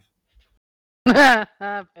mouth.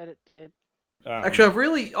 I bet it did.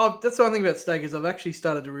 Actually, that's the one thing about steak is I've actually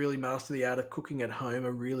started to really master the art of cooking at home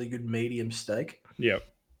a really good medium steak. Yep.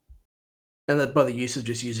 And that by the use of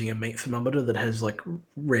just using a meat thermometer that has like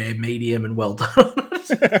rare, medium, and well done.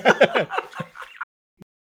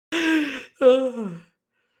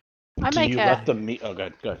 I Do make you a- let the meat? Oh,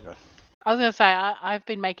 good. I was going to say, I've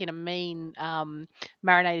been making a mean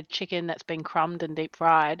marinated chicken that's been crumbed and deep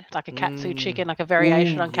fried, like a katsu chicken, like a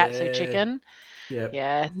variation on katsu yeah. chicken. Yep.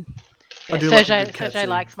 Yeah. I do like a Sergey good katsu.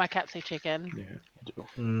 likes my katsu chicken. Yeah.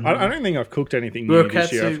 Mhm. I don't think I've cooked anything Your new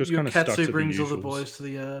this year. I've just your kind of stuck to katsu the brings all the usuals. boys to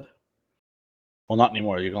the yard. Well, not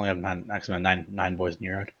anymore. You can only have maximum nine boys in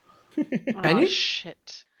your yard. Can Oh, you?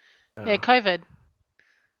 shit. Oh. Yeah, COVID.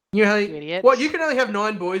 You You idiots. what? You can only have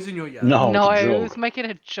 9 boys in your yard. No, No, it's a I joke. was making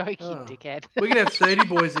a joke, you Oh. dickhead. We can have 30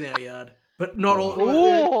 boys in our yard, but not all.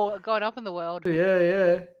 Oh, going up in the world.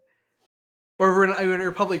 Yeah. Or in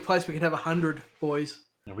a public place, we can have 100 boys.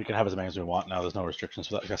 We can have as many as we want now. There's no restrictions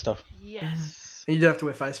for that kind of stuff. Yes. And you don't have to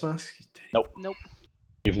wear face masks. Nope. Nope.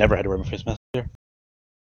 You've never had to wear a face mask here?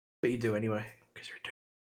 But you do anyway, because you're a dude.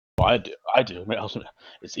 Well, I do. I mean,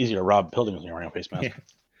 it's easier to rob buildings when you're wearing a face mask. Yeah.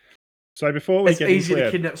 So before we It's get easy into to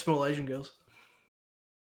our, kidnap small Asian girls.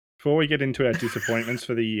 before we get into our disappointments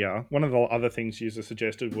for the year, one of the other things user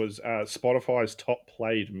suggested was Spotify's top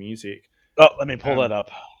played music. Oh, let me pull that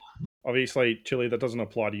up. Obviously, Chili, that doesn't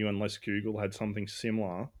apply to you unless Google had something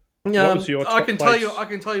similar. Yeah, What was your I top can place?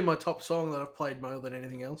 tell you my top song that I've played more than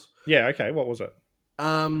anything else. Yeah, okay. What was it?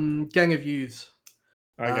 Gang of Youths.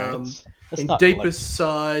 Okay. That's In not Deepest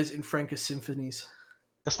Sighs in Frankest Symphonies.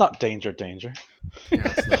 That's not danger. No,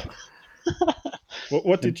 it's not.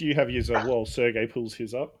 What did you have user while Sergey pulls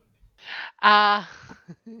his up?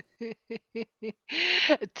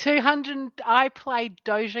 200. I played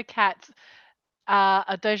Doja Cat's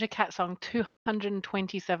a Doja Cat song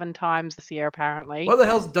 227 times this year. Apparently, What the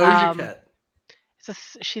hell's Doja Cat?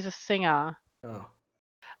 she's a singer. Oh.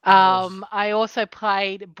 I also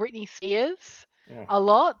played Britney Spears Oh. a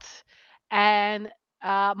lot, and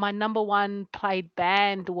my number one played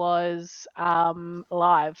band was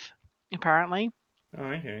Live. Apparently, Oh,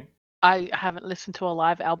 okay. I haven't listened to a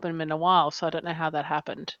live album in a while, so I don't know how that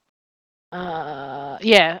happened.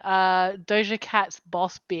 Doja Cat's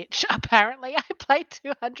Boss Bitch. Apparently, I played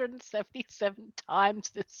 277 times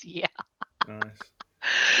this year.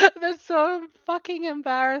 Nice. That's so fucking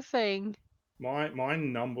embarrassing. My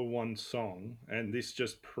number one song, and this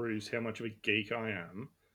just proves how much of a geek I am,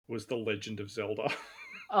 was The Legend of Zelda.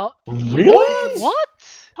 Oh, Really? what?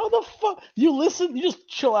 How the fuck? You listen? You just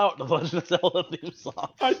chill out to the Legend of Zelda theme song.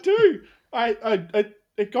 I do.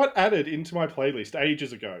 It got added into my playlist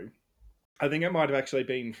ages ago. I think it might have actually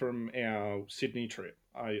been from our Sydney trip.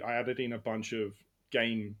 I added in a bunch of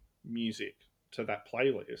game music to that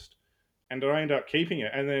playlist, and I ended up keeping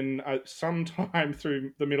it. And then sometime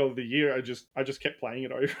through the middle of the year, I just kept playing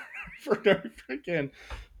it over and over again.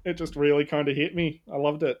 It just really kind of hit me. I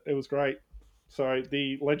loved it. It was great. So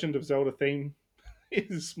the Legend of Zelda theme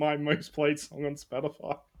is my most played song on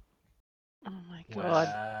Spotify. Oh my god.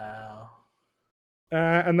 Wow.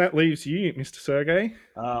 And that leaves you, Mr. Sergey.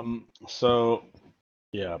 So,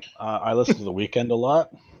 yeah, I listen to The Weeknd a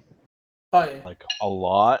lot. Oh yeah. Like, a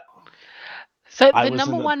lot. So I the was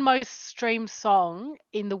number in the- one most streamed song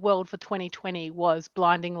in the world for 2020 was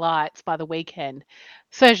 "Blinding Lights" by The Weeknd.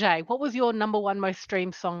 Sergey, what was your number one most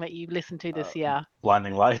streamed song that you listened to this year?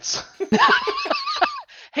 Blinding Lights.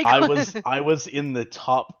 He I got- was in the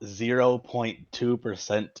top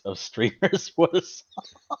 0.2% of streamers for this.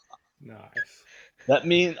 Nice. That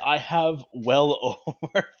means I have well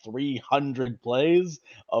over 300 plays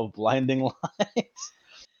of Blinding Lights.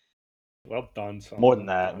 Well done, son. More than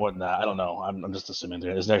that. I don't know. I'm just assuming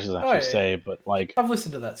there's actually Oh, yeah. say, but like, I've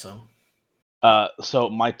listened to that song. so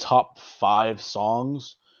my top 5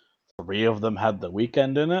 songs, 3 of them had The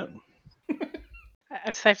Weeknd in it.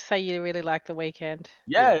 It's safe to say you really like The Weeknd.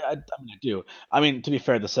 Yeah, I mean, I do. I mean, to be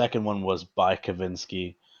fair, the second one was by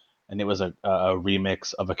Kavinsky, and it was a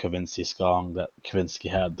remix of a Kavinsky song that Kavinsky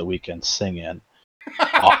had The Weeknd sing in.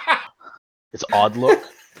 It's Odd Look.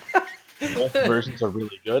 Both versions are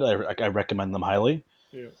really good. I recommend them highly.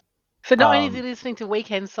 Yeah. So not only is he listening to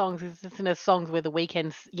Weeknd songs, he's listening to songs where the Weeknd,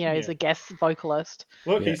 is Yeah. a guest vocalist.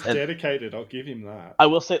 Look, Yeah, he's and- dedicated. I'll give him that. I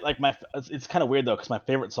will say, like it's kind of weird though, because my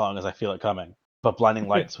favorite song is "I Feel It Coming," but "Blinding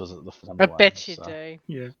Lights" was the number I one. bet you so do.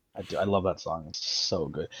 Yeah. I do. I love that song. It's so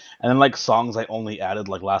good. And then like songs I only added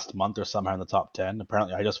like last month or somehow in the top 10.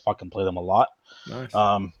 Apparently, I just fucking play them a lot. Nice.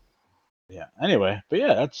 Yeah. Anyway, but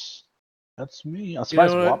yeah, that's me. I'm You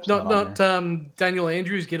surprised know, WAP's not on Daniel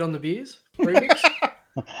Andrews get on the beers remix.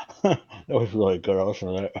 there. That was really good. I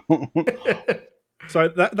listened to that. So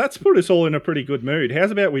that's put us all in a pretty good mood.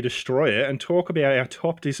 How's about we destroy it and talk about our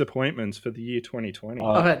top disappointments for the year 2020?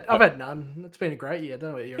 I've had none. It's been a great year. I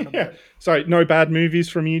don't know what you're on about. So no bad movies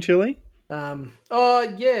from you, Chili? Oh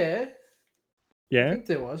yeah. I Yeah. think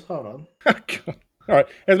there was. Hold on. God. All right.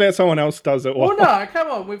 How's about someone else does it? Well, no,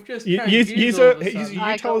 come on. We've just You, changed you, views you, all of a sudden.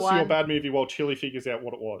 I tell got us your one. bad movie while Chili figures out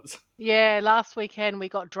what it was. Yeah, last weekend we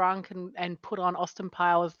got drunk and put on Austin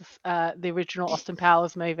Powers, the original Austin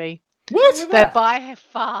Powers movie. What? was That that? by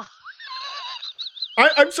far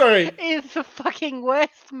I'm sorry. is the fucking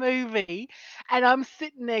worst movie. And I'm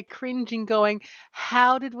sitting there cringing going,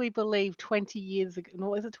 how did we believe 20 years ago? No,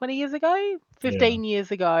 was it 20 years ago? 15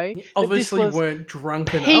 years ago? You that obviously this was weren't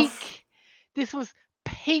drunk enough. This was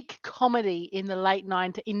peak comedy in the late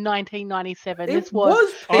 1997. It this was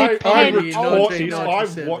I peak comedy in retort this. I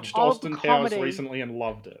 1997. watched Old Austin Powers comedy. recently and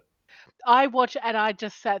loved it. I watched it and I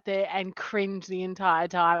just sat there and cringed the entire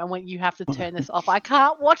time and went, you have to turn this off. I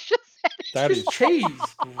can't watch this That It's is just cheese.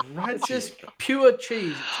 It's just pure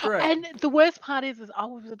cheese. It's great. And the worst part is I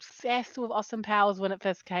was obsessed with Austin Powers when it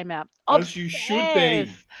first came out. As you should be.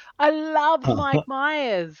 Obsessed. I loved Mike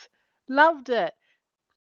Myers. Loved it.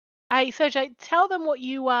 Hey, Sergey, tell them what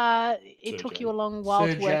you it took Sergey. you a long while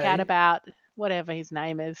to work out Sergey. about whatever his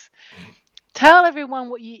name is. Tell everyone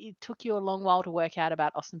what it took you a long while to work out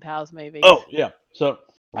about Austin Powers movies. Oh yeah. So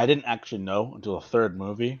I didn't actually know until the third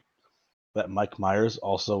movie that Mike Myers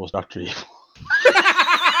also was Dr. Evil.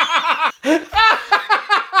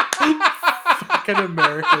 Fucking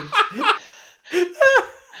Americans.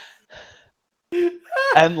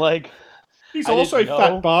 And like, He's I also didn't fat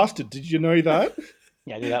know. bastard. Did you know that?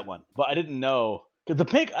 yeah, I knew that one, but I didn't know because the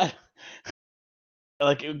pink.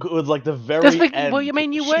 Like it was like the very Just like, end. well, you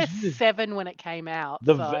mean you were Jesus. 7 when it came out.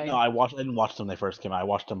 No, so. I didn't watch them when they first came out. I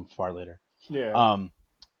watched them far later. Yeah.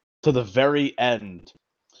 To the very end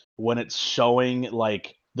when it's showing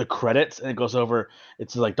like the credits and it goes over.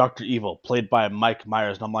 It's like Dr. Evil played by Mike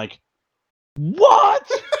Myers, and I'm like, what?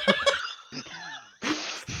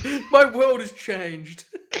 My world has changed.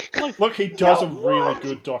 Look, he does yeah, a really what?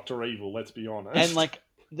 good Dr. Evil, let's be honest. And like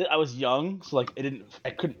I was young, so like I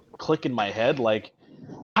couldn't click in my head. Like,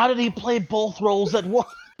 how did he play both roles at once?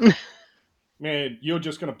 Man, you're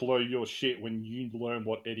just going to blow your shit when you learn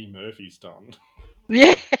what Eddie Murphy's done.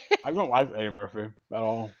 Yeah. I don't like Eddie Murphy at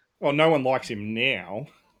all. Well, no one likes him now.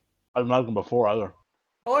 I didn't like him before either.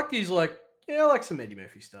 I like these, I like some Eddie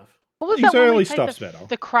Murphy stuff. What was His that one where early he played stuff's the, better.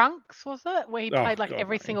 the Crunks, was it? Where he Oh, played like God,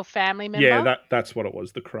 every no. single family member? Yeah, that's what it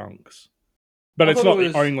was, the Crunks. But I it's thought not it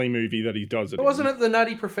was- the only movie that he does it But wasn't in. it The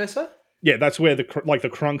Nutty Professor? Yeah, that's where the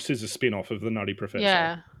Crunks is a spin-off of the Nutty Professor.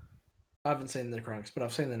 Yeah. I haven't seen The Crunks, but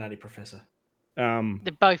I've seen The Nutty Professor. They're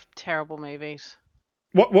both terrible movies.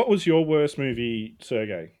 What was your worst movie,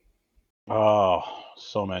 Sergey? Oh,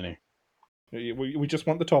 so many. We just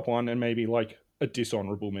want the top one and maybe like a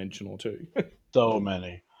dishonorable mention or two. So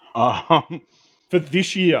many. For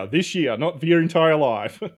this year, not for your entire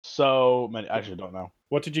life. So many. I actually don't know.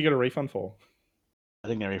 What did you get a refund for? I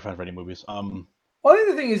think they're refund for any movies. I think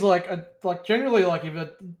the thing is, generally, if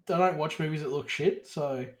I don't watch movies that look shit,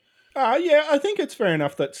 so... Yeah, I think it's fair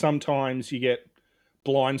enough that sometimes you get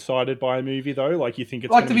blindsided by a movie, though. Like, you think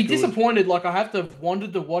it's Like, gonna to be good. disappointed, I have to have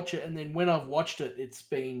wanted to watch it, and then when I've watched it, it's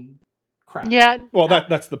been crap. Yeah. Well,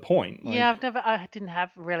 that's the point. Like, Yeah, I didn't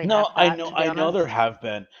have really. no, have I that, know. to be I know honest. there have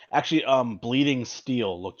been. Actually, Bleeding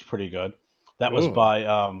Steel looked pretty good. That was Ooh. by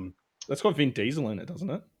that's got Vin Diesel in it, doesn't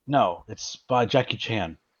it? no, it's by Jackie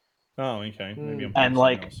Chan. Oh, okay. Maybe I'm And, thinking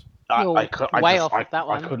like, something else. You're way off with that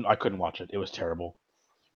one. I couldn't watch it. It was terrible.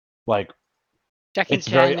 Like Jackie it's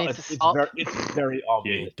Chan very, needs it's, to it's stop. very, it's very Yeah,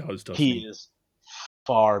 obvious. it does, doesn't He he? is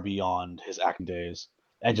far beyond his acting days,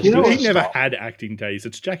 and just You know needs what? He to never stop. had acting days.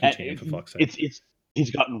 It's Jackie And Chan, for fuck's sake.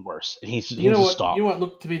 he's gotten worse, and he You needs know to what? stop. You know what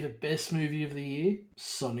looked to be the best movie of the year?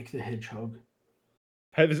 Sonic the Hedgehog.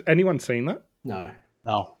 Has anyone seen that? No,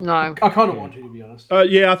 No, No. I kind of want to be honest.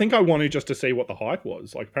 Yeah, I think I wanted just to see what the hype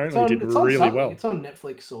was. Like, apparently, it did really something. well. It's on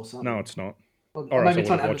Netflix or something. No, it's not. Or Or else maybe I it's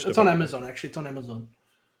on would've watched Amazon. it It's on by now. Amazon. Actually, it's on Amazon.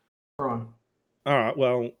 Right. All right,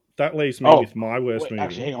 well, that leaves me Oh, with my worst wait, movie.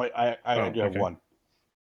 actually, hang on. Wait, I Oh, do have okay. one.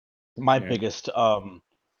 My Yeah. biggest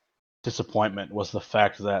disappointment was the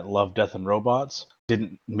fact that Love, Death, and Robots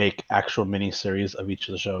didn't make actual miniseries of each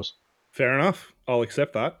of the shows. Fair enough. I'll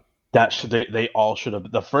accept that. That should they all should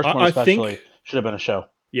have. The first one I especially think- should have been a show.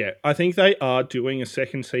 Yeah, I think they are doing a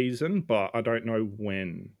second season, but I don't know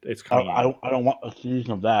when it's coming. I don't want a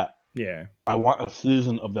season of that. Yeah, I want a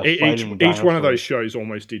season of the each fighting one of those dinosaurs. shows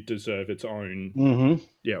almost did deserve its own. Mm-hmm.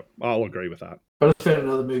 Yeah, I'll agree with that. I just found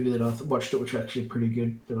another movie that I watched, which was actually pretty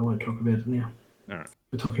good, but I won't talk about it now. Alright.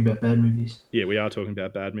 We're talking about bad movies. Yeah, we are talking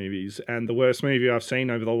about bad movies, and the worst movie I've seen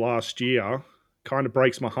over the last year kind of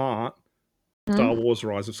breaks my heart. Star Wars: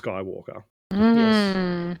 Rise of Skywalker.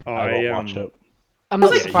 Mm. I won't watch it. I'm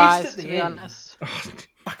Was not it surprised, kissed at to the be end? honest.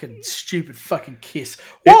 Fucking stupid fucking kiss.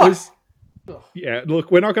 It What? was. Ugh. Yeah,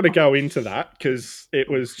 look, we're not going to go into that because it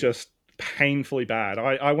was just painfully bad.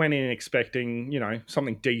 I went in expecting,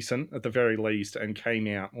 something decent at the very least, and came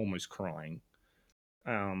out almost crying.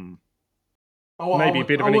 Maybe a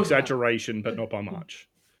bit of an exaggeration, but not by much.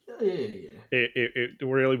 Yeah. It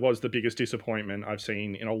really was the biggest disappointment I've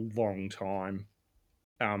seen in a long time.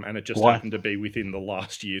 And it just Why? happened to be within the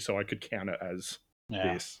last year, so I could count it as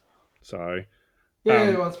this. So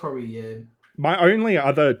Yeah, well, that's probably, my only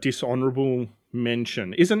other dishonorable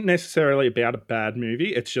mention isn't necessarily about a bad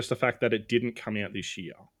movie. It's just the fact that it didn't come out this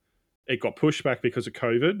year. It got pushed back because of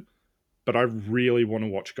COVID, but I really want to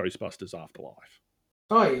watch Ghostbusters Afterlife.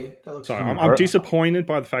 Oh, yeah. That looks So cool. I'm disappointed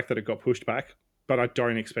by the fact that it got pushed back, but I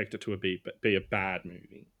don't expect it to be a bad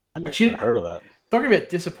movie. I Actually- never heard of that. Talking about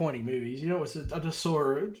disappointing movies, I just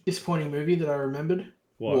saw a disappointing movie that I remembered.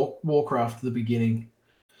 What? Warcraft, the beginning.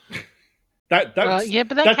 That Yeah,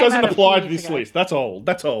 but that that came doesn't out a few apply to years this ago. list. That's old.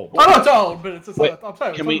 That's old. Oh, no, it's old, but it's just Wait, I'm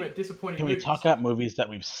saying, can we're we- talking about disappointing Can we movies. talk about movies that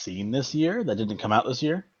we've seen this year that didn't come out this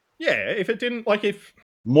year? Yeah, if it didn't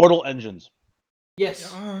Mortal Engines.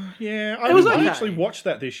 Yes. yeah, It was I okay. actually watched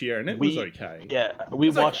that this year, and it was We- okay. Yeah, we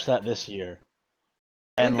It's watched okay. that this year.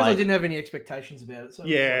 And And because I like, didn't have any expectations about it. So it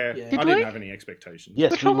was Yeah, like, Did I we? didn't have any expectations.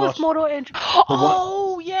 yes, Which we one was watched Mortal Engine? one-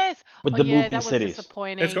 Oh, yes. with Oh, the yeah, moving that was cities.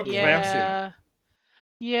 disappointing. It's got Klaus in it. Yeah.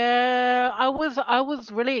 Yeah, I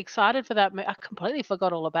was really excited for that. I completely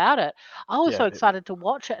forgot all about it. I was Yeah, so it- excited to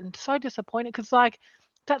watch it and so disappointed because like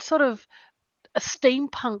that sort of a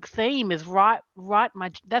steampunk theme is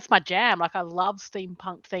that's my jam. Like I love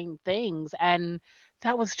steampunk themed things, and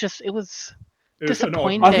that was just it was It was an odd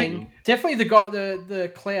disappointing. I movie. think definitely the guy,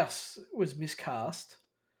 the Klaus was miscast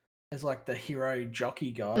as like the hero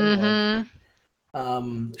jockey guy. Mhm.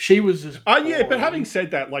 Like, she was just. Yeah, but boring. having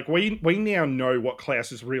said that, like we now know what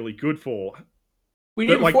Klaus is really good for. we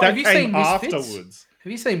But knew like before. that Have you came seen Misfits? afterwards.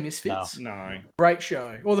 Have you seen Misfits? No. Great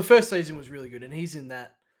show. Well, the first season was really good, and he's in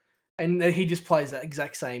that, and he just plays that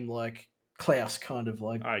exact same like Klaus kind of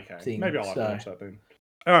like. Okay, thing, maybe I'll have to so- watch that then.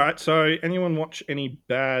 All right. So, anyone watch any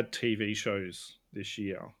bad TV shows this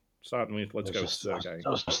year? Starting with, let's I go with was just- Sergey. I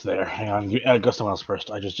was just there. Hang on, go someone else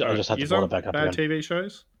first. I just had to Yuzon, pull it back up bad again. TV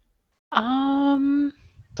shows.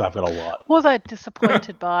 So I've got a lot. Was I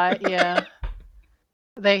disappointed by it? Yeah.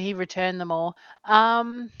 He returned them all.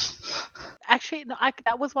 Actually, no,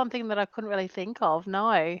 that was one thing that I couldn't really think of. No,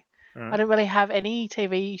 I All right. don't really have any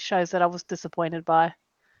TV shows that I was disappointed by.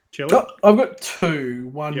 Chili. Oh, I've got two,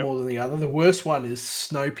 one Yep. more than the other. The worst one is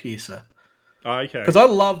Snowpiercer. Okay. Because I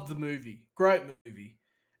loved the movie. Great movie.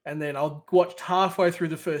 And then I watched halfway through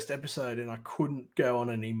the first episode and I couldn't go on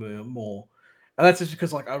any more. And that's just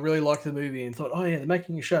because like I really liked the movie and thought, oh yeah, they're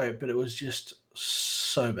making a show, but it was just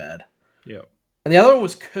so bad. Yeah. And the other one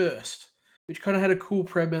was Cursed, which kind of had a cool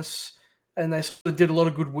premise and they sort of did a lot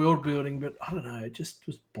of good world building, but I don't know, it just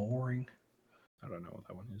was boring. I don't know what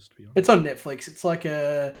that one is, to be honest. It's on Netflix. It's like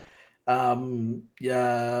a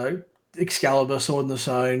Excalibur Sword in the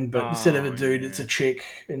Stone, but instead of a Oh, dude, it's yeah. a chick,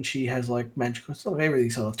 and she has like magical stuff. Everything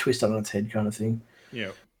sort of twisted on its head, kind of thing.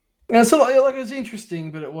 Yeah. And so like it was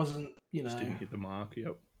interesting, but it wasn't, Just didn't hit the mark.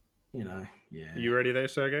 Yep. yeah. You ready there,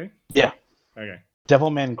 Sergey? Yeah. Okay.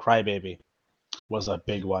 Devilman Crybaby was a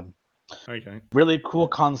big one. Okay. Really cool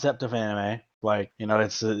concept of anime. Like,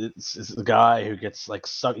 it's a guy who gets like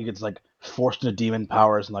he gets like forced into demon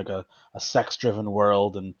powers in like a sex driven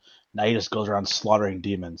world, and now he just goes around slaughtering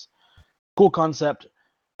demons. Cool concept,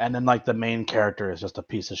 and then like the main character is just a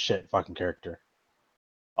piece of shit fucking character.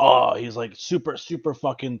 Oh, he's like super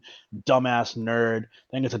fucking dumbass nerd.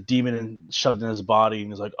 Then gets a demon and shoved in his body,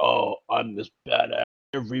 and he's like, "Oh, I'm this badass.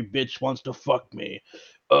 Every bitch wants to fuck me.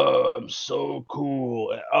 I'm so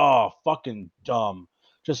cool." Oh, fucking dumb.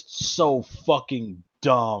 Just so fucking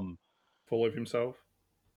dumb. Full of himself.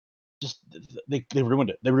 Just they ruined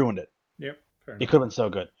it. They ruined it. Yep. Fair It enough. could have been so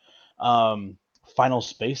good. Final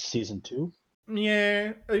Space season 2.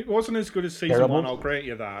 Yeah, it wasn't as good as season Terrible? 1. I'll grant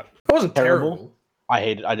you that. It wasn't Terrible. terrible. I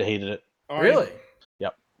hated it. Really?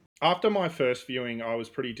 After my first viewing, I was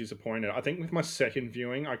pretty disappointed. I think with my second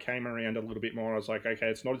viewing, I came around a little bit more. I was like, okay,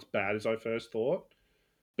 it's not as bad as I first thought.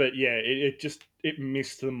 But yeah, it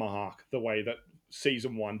missed the mark the way that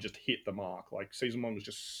season 1 just hit the mark. Like season 1 was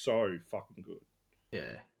just so fucking good.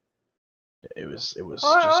 Yeah. It was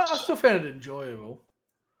I just still found it enjoyable,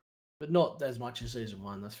 but not as much as season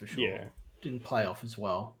 1. That's for sure. Yeah. Didn't play off as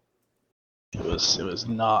well. it was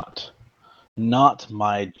not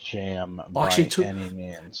my jam by Actually, any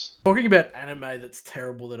means. Talking about anime that's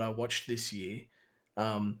terrible that I watched this year.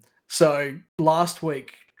 So last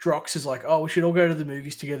week, Drox is like, "Oh, we should all go to the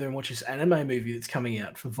movies together and watch this anime movie that's coming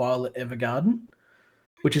out for Violet Evergarden,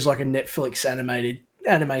 which is like a Netflix animated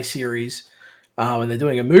anime series." And they're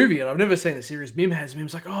doing a movie, and I've never seen the series. Mim has.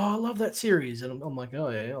 Mim's like, "Oh, I love that series," and I'm like, "Oh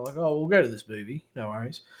yeah." I'm like, "Oh, we'll go to this movie. No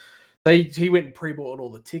worries." He went and pre-bought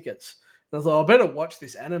all the tickets. And I thought, I better watch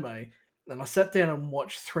this anime. And I sat down and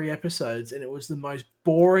watched 3 episodes, and it was the most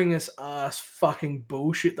boringest ass fucking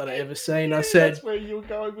bullshit that I ever seen. I said, That's where you were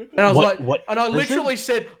going with it. and I was What- like, what and I is literally it?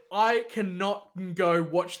 said, I cannot go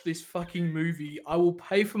watch this fucking movie. I will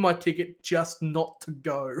pay for my ticket just not to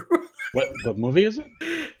go. What movie is it?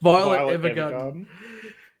 Violet Evergarden.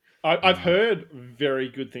 I've heard very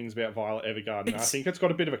good things about Violet Evergarden. I think it's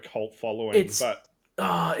got a bit of a cult following, but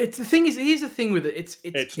It's the thing is, here's the thing with it.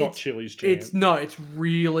 it's not Chili's jam. It's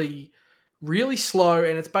really, really slow,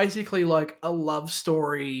 and it's basically like a love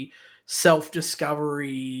story,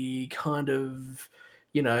 self-discovery kind of,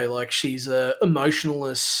 like she's a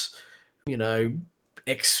emotionless,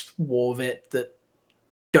 ex-war vet that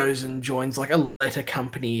goes and joins like a letter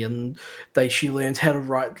company, and she learns how to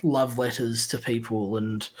write love letters to people,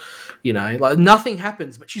 and like nothing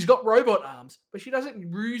happens, but she's got robot arms, but she doesn't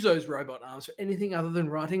use those robot arms for anything other than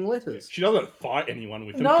writing letters. She doesn't fight anyone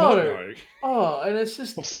with them. No. God, no. Oh, and it's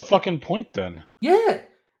just What's the fucking point then? yeah,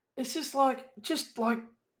 it's just like it's just like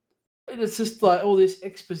all this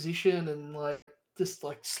exposition and like just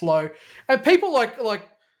like slow, and people like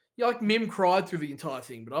Mim cried through the entire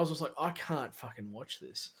thing, but I was just like, I can't fucking watch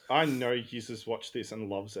this. I know Yuzza's watched this and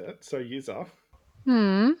loves it. So Yuzza,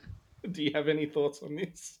 do you have any thoughts on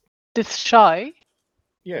this? This show,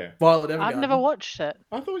 Yeah. Violet Evergarden. I've never watched it.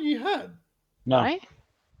 I thought you had. No. Right?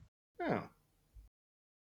 Oh.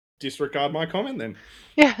 Disregard my comment then.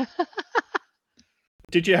 Yeah.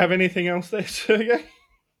 Did you have anything else there, Sergey?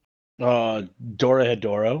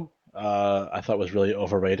 Dorohedoro, I thought was really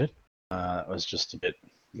overrated. It was just a bit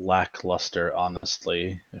lackluster,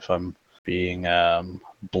 honestly, if I'm being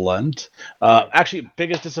blunt. Actually,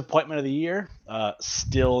 biggest disappointment of the year,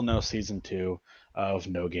 still no season 2 of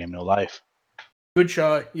No Game No Life. Good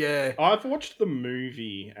show, yeah. I've watched the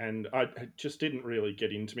movie and I just didn't really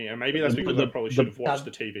get into me. And maybe that's because I probably should have watched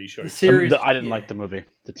the TV show. The series, I didn't yeah. like the movie.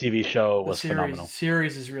 The TV show was phenomenal.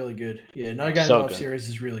 Series is really good. Yeah, No Game So No Life good. series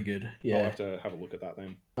is really good. I'll Yeah, have to have a look at that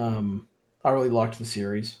then. I really liked the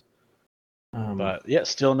series. But yeah,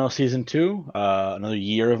 still no season 2. Another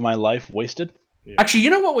year of my life wasted. Yeah. Actually, you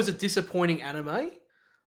know what was a disappointing anime?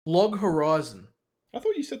 Log Horizon. I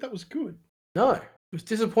thought you said that was good. No, it was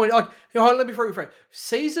disappointing. Like, let me rephrase.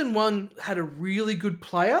 Season 1 had a really good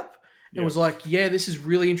play up. It was like, yeah, this is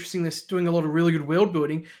really interesting. They're doing a lot of really good world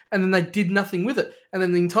building, and then they did nothing with it. And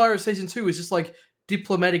then the entire season 2 is just like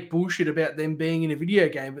diplomatic bullshit about them being in a video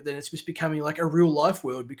game, but then it's just becoming like a real life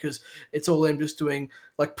world because it's all them just doing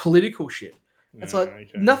like political shit. It's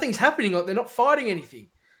like nothing's happening. Like they're not fighting anything.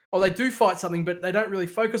 Or they do fight something, but they don't really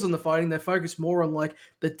focus on the fighting. They focus more on like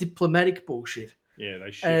the diplomatic bullshit. Yeah,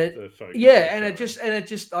 they shift the focus. Yeah, and it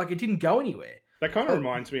just like it didn't go anywhere. That kind of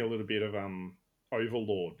reminds me a little bit of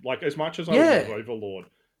Overlord. Like as much as I love Overlord,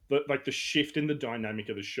 the shift in the dynamic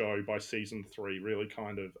of the show by season 3 really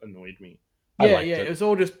kind of annoyed me.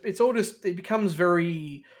 It becomes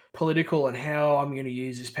very political and how I'm going to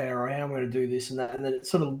use this power or how I'm going to do this and that, and then it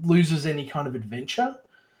sort of loses any kind of adventure.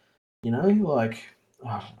 Like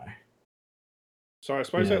I don't know. So I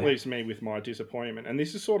suppose that leaves me with my disappointment, and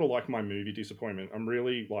this is sort of like my movie disappointment. I'm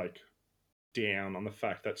really like down on the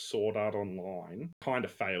fact that Sword Art Online kind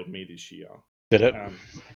of failed me this year. Did it?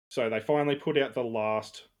 So they finally put out the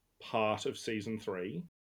last part of season 3.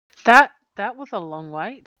 That was a long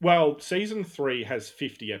wait. Well, season 3 has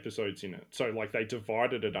 50 episodes in it. So like they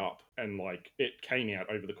divided it up and like it came out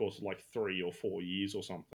over the course of like 3 or 4 years or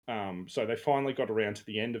something. So they finally got around to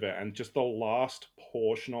the end of it, and just the last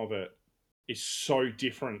portion of it is so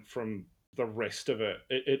different from the rest of it.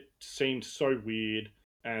 It seemed so weird,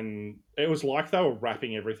 and it was like they were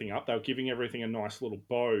wrapping everything up. They were giving everything a nice little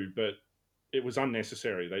bow, but it was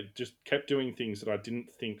unnecessary. They just kept doing things that I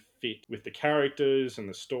didn't think fit with the characters and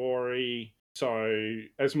the story. So,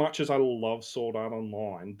 as much as I love Sword Art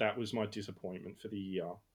Online, that was my disappointment for the year.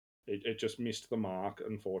 It just missed the mark,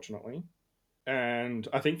 unfortunately. And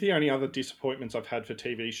I think the only other disappointments I've had for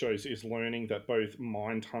TV shows is learning that both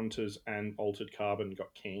Mindhunters and Altered Carbon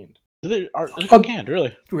got canned. They got canned,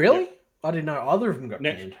 really. Really? I didn't know either of them got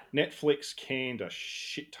canned. Netflix canned a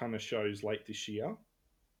shit ton of shows late this year.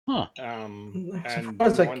 Huh. And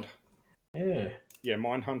Yeah.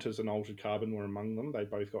 Mindhunters and Altered Carbon were among them. They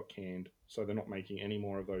both got canned, so they're not making any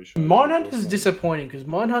more of those shows. Mindhunter's disappointing because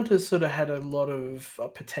Mindhunters sort of had a lot of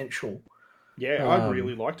potential. Yeah, I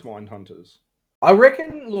really liked Mindhunters. I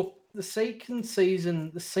reckon. Look, the second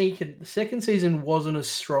season wasn't as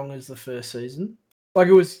strong as the first season. Like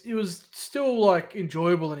it was still like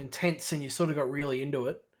enjoyable and intense, and you sort of got really into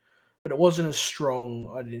it, but it wasn't as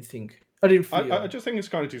strong. I didn't think. I didn't feel. I just think it's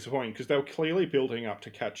kind of disappointing because they were clearly building up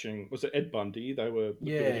to catching. Was it Ed Bundy? They were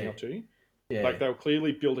building up to. Yeah. Like they were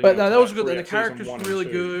clearly building. But up no, to that was good. throughout And the characters season were 1 really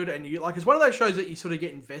and 2. good, and you like it's one of those shows that you sort of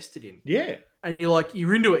get invested in. Yeah. And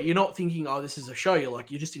you're into it. You're not thinking, oh, this is a show. You're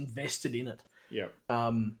just invested in it. Yeah.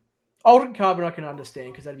 Altered Carbon I can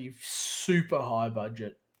understand because that'd be super high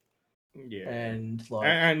budget. Yeah. And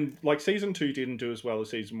like season 2 didn't do as well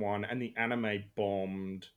as season 1, and the anime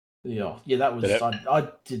bombed. Yeah, that was. Did it? I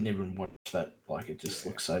didn't even watch that. Like it just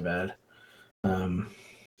looks so bad.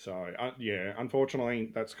 So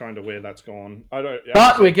unfortunately, that's kind of where that's gone.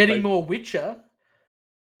 But we're getting more Witcher.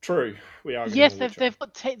 True, we are. Yes, getting more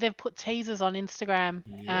Witcher. they've put teasers on Instagram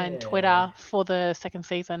and Twitter for the second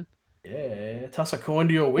season. Yeah, toss a coin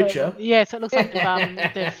to your Witcher. Yeah, so it looks like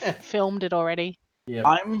they've filmed it already. Yeah,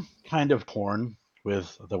 I'm kind of torn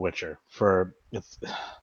with The Witcher.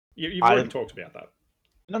 You've already talked about that.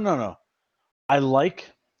 No. I like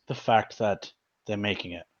the fact that they're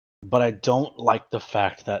making it, but I don't like the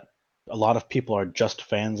fact that a lot of people are just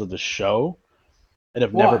fans of the show and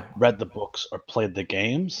have never read the books or played the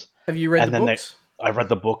games. Have you read the books? I've read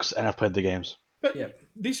the books and I've played the games. But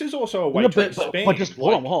this is also a way to expand. But just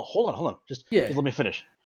hold on. Just let me finish.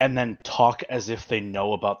 And then talk as if they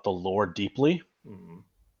know about the lore deeply.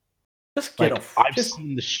 Just get off. I've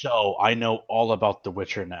seen the show. I know all about The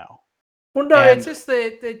Witcher now. Well, no, it's just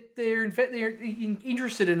they're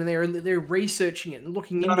interested in it and they're researching it and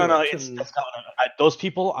looking into it. No. It's not, those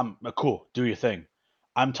people, I'm cool. Do your thing.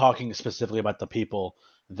 I'm talking specifically about the people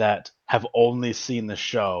that have only seen the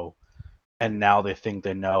show and now they think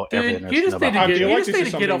they know everything. You just need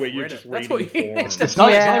to get off Reddit. That's what it's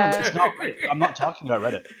not Reddit. I'm not talking about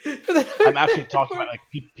Reddit. I'm actually talking about like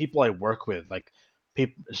people I work with, like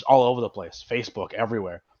people all over the place, Facebook,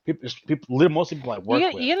 everywhere. Most people I work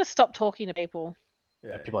with. You gotta stop talking to people.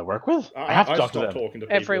 Yeah, people I work with. I have to talk to them. Talking to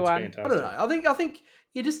people. Everyone. It's I don't know. I think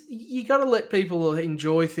you got to let people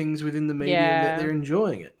enjoy things within the medium that they're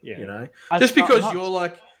enjoying it. Yeah. You know, just because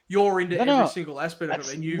you're into every single aspect of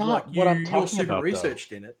it and you're super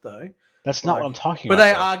researched in it though. That's not what I'm talking about. But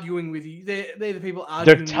they're arguing with you. They're the people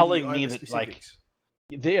arguing. They're telling me that specifics.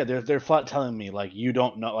 They're flat telling me like you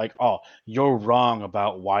don't know, like, oh, you're wrong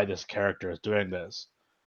about why this character is doing this.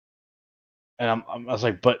 And I was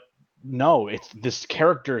like, but no, it's this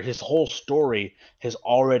character, his whole story has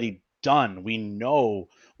already done. We know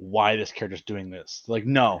why this character's doing this. Like,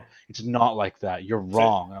 no, it's not like that. You're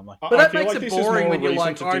wrong. And I'm like, but that makes it boring when you're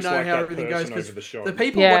like, I know how everything goes because the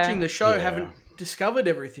people watching the show haven't discovered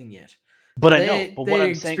everything yet. But I know, but what they're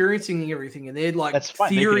I'm saying, experiencing everything, and they're like that's fine.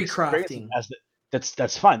 theory crafting.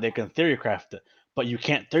 That's fine. They can theory craft it, but you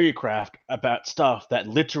can't theory craft about stuff that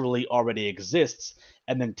literally already exists,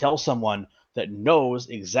 and then tell someone that knows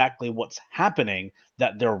exactly what's happening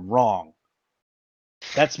that they're wrong.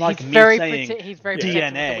 That's like me saying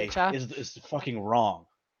DNA is fucking wrong.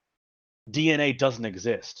 DNA doesn't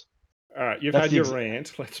exist. All right, you've had your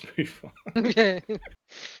rant. Let's move on.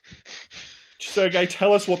 Sergey,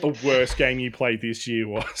 tell us what the worst game you played this year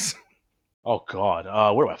was. Oh God,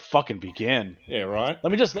 where do I fucking begin? Yeah, right.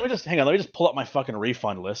 Let me just hang on. Let me just pull up my fucking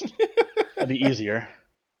refund list. That'd be easier.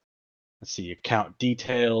 Let's see, account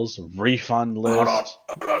details, refund list. Hold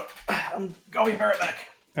on. I'm going right back.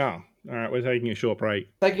 Oh, all right. We're taking a short break.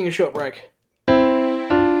 Taking a short break. 5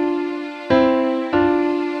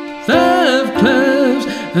 Clubs,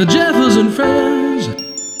 Jeffers and Friends.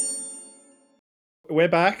 We're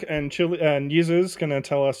back, and Yizza's going to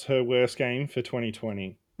tell us her worst game for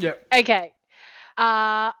 2020. Yep. Okay.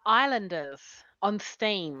 Islanders on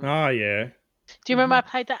Steam. Oh, yeah. Do you remember I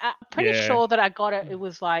played that? I'm pretty sure that I got it. It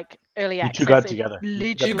was like early access. You two got together.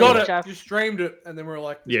 You got it. You streamed it, and then we were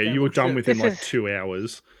like, yeah, you were done within like 2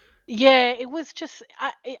 hours. Yeah, it was just.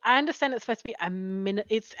 I understand it's supposed to be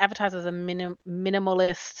it's advertised as a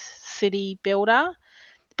minimalist city builder,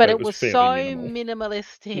 but it it was was fairly so minimal.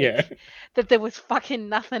 minimalistic Yeah. that there was fucking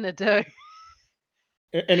nothing to do.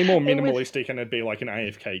 Any more It was minimalistic and it'd be like an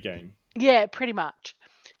AFK game. yeah, pretty much.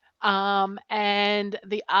 And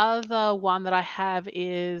the other one that I have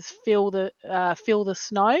is Feel the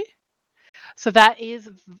Snow. So that is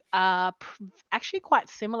actually quite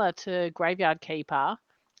similar to Graveyard Keeper,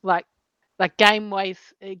 like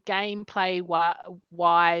gameplay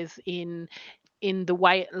wise in the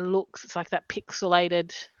way it looks. It's like that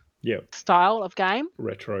pixelated Yeah, style of game.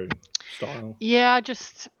 retro style. Yeah,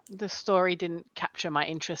 just the story didn't capture my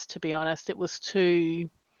interest, to be honest. It was too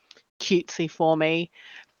cutesy for me.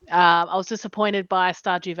 I was disappointed by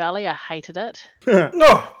Stardew Valley. I hated it.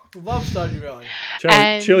 No, love Stardew Valley.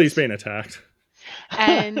 Chili's been attacked.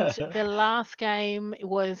 And the last game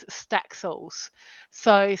was Staxels.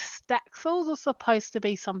 So Staxels was supposed to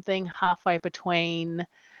be something halfway between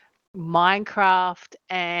Minecraft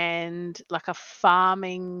and like a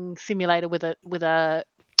farming simulator with a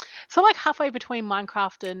so like halfway between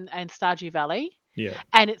Minecraft and Stardew Valley. Yeah.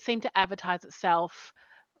 And it seemed to advertise itself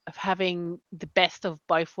of having the best of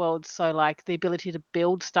both worlds. So like the ability to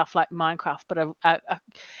build stuff like Minecraft, but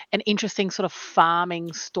an interesting sort of farming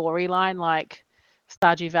storyline like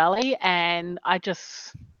Stardew Valley. And I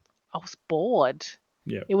was bored.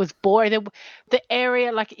 Yeah. It was boring. The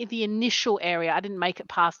area, like in the initial area, I didn't make it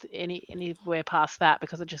past anywhere past that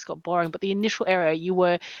because it just got boring. But the initial area, you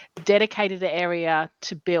were dedicated an area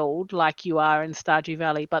to build like you are in Stardew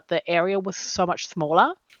Valley, but the area was so much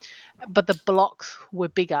smaller, but the blocks were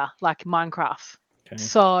bigger, like Minecraft. Okay.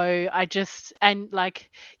 So like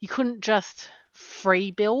you couldn't just free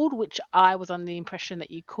build, which I was under the impression that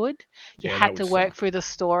you could. You Yeah, had that to would work suck. through the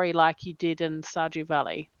story like you did in Stardew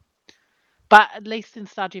Valley. But at least in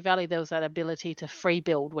Stardew Valley, there was that ability to free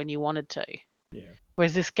build when you wanted to. Yeah.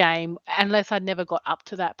 Whereas this game, unless I'd never got up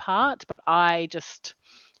to that part, but I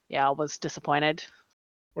was disappointed.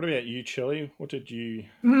 What about you, Chili? What did you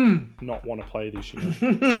not want to play this year?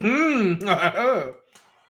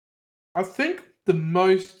 I think the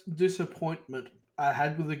most disappointment I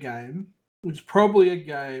had with the game was probably a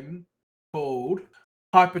game called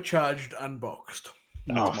Hypercharged Unboxed.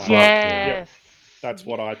 That's Oh, my fuck, Yes. That's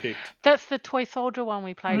what I picked. That's the Toy Soldier one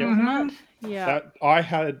we played, Mhm. wasn't it? Yeah. That I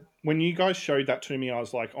had when you guys showed that to me, I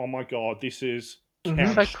was like, "Oh my god, this is Mhm.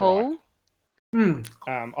 Counter So cool.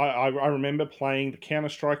 I remember playing the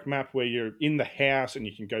Counter-Strike map where you're in the house and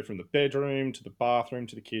you can go from the bedroom to the bathroom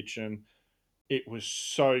to the kitchen. It was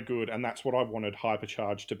so good, and that's what I wanted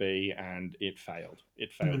Hypercharge to be, and it failed.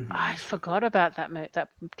 It failed. I forgot about that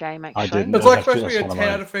game actually. I didn't. It's No, like that's supposed to be a one of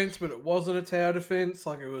tower mine. defense, but it wasn't a tower defense.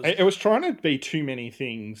 Like it was. It was trying to be too many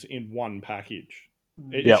things in one package.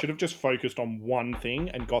 It Yep. should have just focused on one thing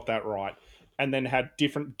and got that right, and then had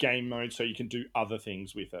different game modes so you can do other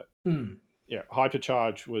things with it. Yeah,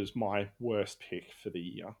 Hypercharge was my worst pick for the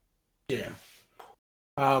year. Yeah.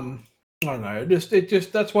 I don't know. It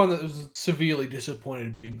just that's one that was severely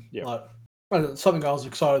disappointed me. Yeah. Like something I was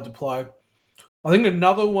excited to play. I think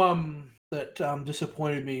another one that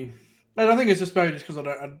disappointed me, and I think it's just maybe just because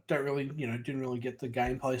I don't really didn't really get the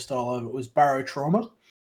gameplay style of it, was Barrow Trauma.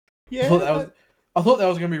 Yeah, I thought that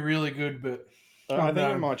was going to be really good, but I think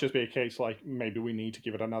it might just be a case like maybe we need to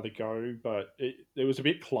give it another go, but it was a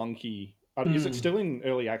bit clunky. Is it still in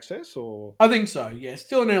early access or? I think so. Yeah,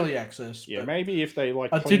 still in early access. Yeah, but maybe if they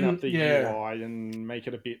like I clean up didn't- the yeah. UI and make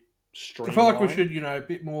it a bit I streamlined. feel like we should, a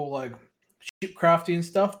bit more like ship crafty and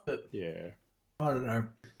stuff, but Yeah. I don't know.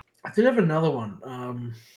 I did have another one.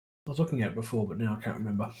 I was looking at it before, but now I can't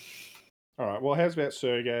remember. All right. Well, how's about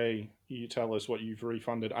Sergey? You tell us what you've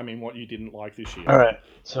refunded. I mean, what you didn't like this year. All right.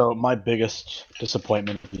 So my biggest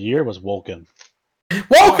disappointment of the year was Woken.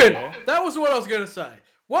 Woken! yeah. That was what I was going to say.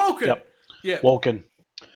 Woken! Yep. Yeah. Woken.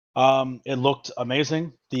 It looked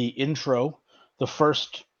amazing. The intro, the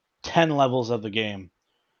first 10 levels of the game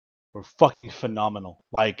were fucking phenomenal.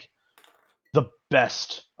 Like the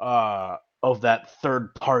best of that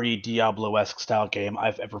third-party Diablo-esque style game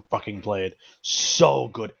I've ever fucking played. So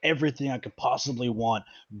good. Everything I could possibly want.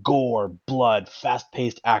 Gore, blood,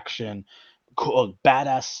 fast-paced action, cool,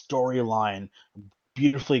 badass storyline,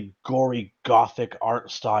 beautifully gory gothic art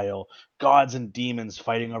style, gods and demons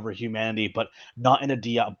fighting over humanity, but not in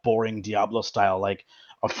a boring Diablo style, like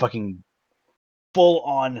a fucking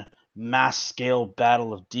full-on mass-scale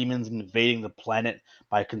battle of demons invading the planet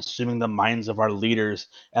by consuming the minds of our leaders,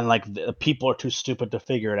 and like the people are too stupid to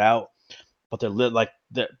figure it out, but the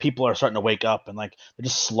people are starting to wake up, and like they're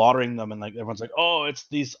just slaughtering them, and like everyone's like, oh, it's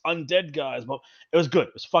these undead guys. But it was good.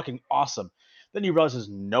 It was fucking awesome. Then you realize there's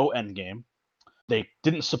no end game. They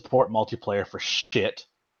didn't support multiplayer for shit.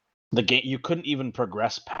 The game, you couldn't even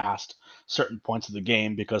progress past certain points of the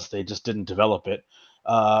game because they just didn't develop it.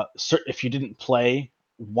 If you didn't play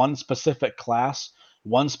one specific class,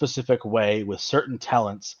 one specific way with certain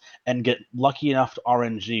talents, and get lucky enough to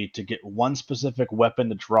RNG to get one specific weapon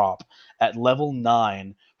to drop at level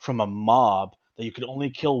 9 from a mob that you could only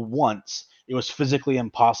kill once, it was physically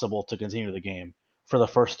impossible to continue the game for the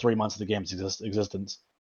first 3 months of the game's existence.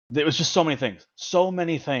 There was just so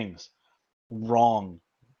many things wrong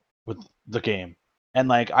with the game. And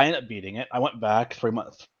like I ended up beating it. I went back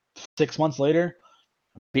 6 months later,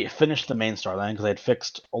 finished the main storyline because I had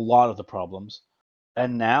fixed a lot of the problems,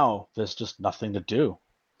 and now there's just nothing to do.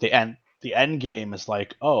 The end game is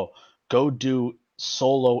like, oh, go do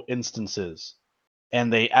solo instances,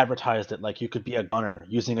 and they advertised it like you could be a gunner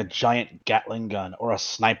using a giant Gatling gun or a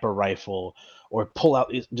sniper rifle, or pull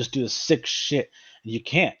out just do the sick shit. You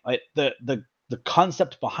can't. Like the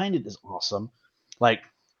concept behind it is awesome. Like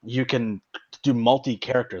you can do multi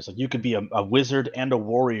characters. Like you could be a wizard and a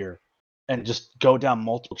warrior, and just go down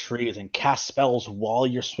multiple trees and cast spells while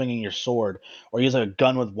you're swinging your sword, or use a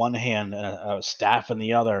gun with one hand and a staff in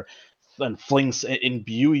the other, and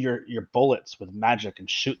imbue your bullets with magic and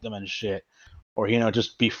shoot them and shit, or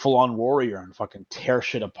just be full on warrior and fucking tear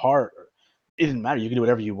shit apart. It didn't matter. You could do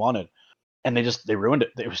whatever you wanted, and they ruined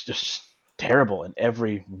it. It was just terrible in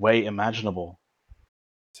every way imaginable.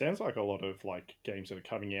 Sounds like a lot of like games that are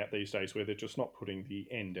coming out these days where they're just not putting the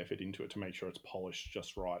end effort into it to make sure it's polished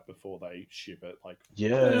just right before they ship it. Like,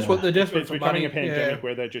 They're desperate it's for becoming money. a pandemic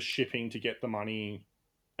where they're just shipping to get the money,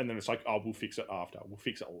 and then it's like, oh, we'll fix it after. We'll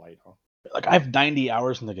fix it later. Like I have 90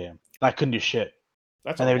 hours in the game. I couldn't do shit.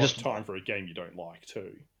 That's And a they lot just- of time for a game you don't like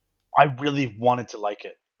too. I really wanted to like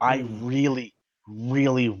it. I really,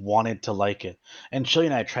 really wanted to like it. And Chili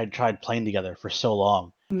and I tried playing together for so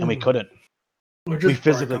long, and we couldn't. We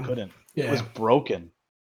physically couldn't. Yeah. It was broken.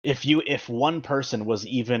 If one person was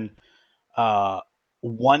even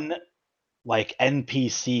one like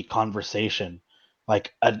NPC conversation,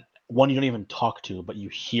 like one you don't even talk to, but you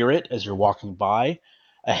hear it as you're walking by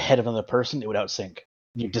ahead of another person, it would outsync.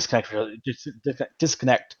 You disconnect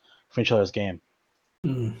from each other's game.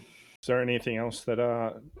 Mm. Is there anything else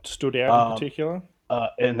that stood out in particular?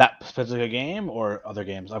 In that specific game or other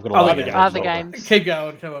games? I've got a lot Other of games. Other games. Keep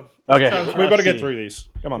going. Come on. Okay, Sounds We've got to let's get see. through this.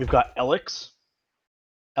 Come on. We've got Alex.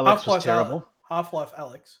 Alex was Half-Life terrible. Half-Life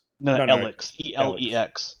Alex. No, No. Alex.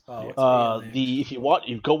 ELEX. Oh, Yeah. what's If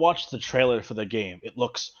you go watch the trailer for the game, it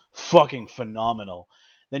looks fucking phenomenal.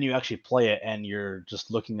 Then you actually play it, and you're just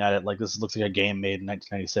looking at it like this looks like a game made in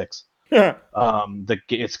 1996.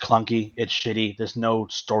 It's clunky, it's shitty. There's no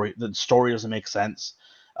story. The story doesn't make sense.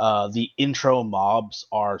 The intro mobs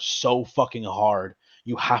are so fucking hard.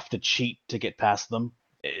 You have to cheat to get past them.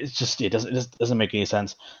 It doesn't make any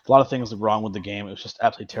sense. A lot of things are wrong with the game. It was just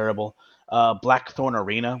absolutely terrible. Blackthorn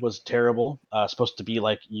Arena was terrible. Supposed to be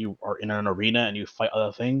like you are in an arena and you fight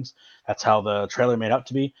other things. That's how the trailer made out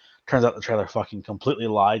to be. Turns out the trailer fucking completely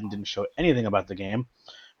lied and didn't show anything about the game,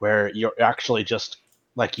 where you're actually just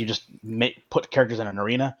like you just put characters in an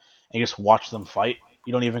arena and you just watch them fight.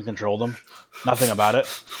 You don't even control them. Nothing about it.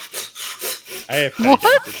 AFK What?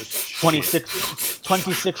 games are just shit.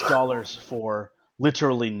 $26 for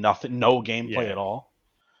literally nothing, no gameplay Yeah. at all.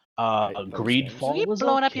 Hate those Greedfall Were you was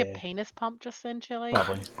blowing up your okay. penis pump just then, Chili?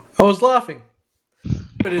 Probably. I was laughing,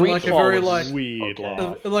 but in like a Greedfall very was like Weird Okay.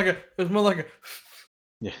 laugh. it was more like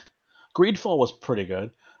a Greedfall was pretty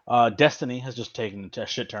good. Destiny has just taken a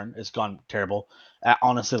shit turn. It's gone terrible.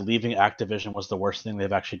 Honestly, leaving Activision was the worst thing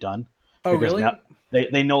they've actually done. oh Because really? now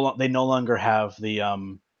they no longer have the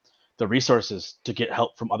resources to get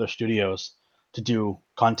help from other studios to do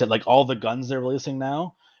content. Like all the guns they're releasing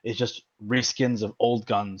now is just reskins of old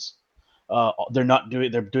guns.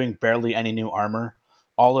 They're doing barely any new armor.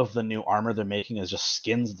 All of the new armor they're making is just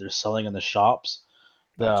skins that they're selling in the shops.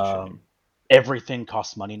 That's a shame. Everything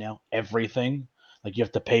costs money now. Everything. Like you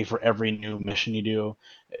have to pay for every new mission you do.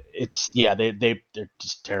 They're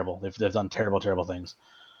just terrible. They've done terrible things.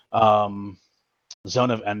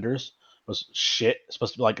 Zone of Enders was shit. It's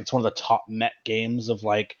supposed to be like it's one of the top mech games of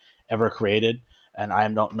like ever created, and I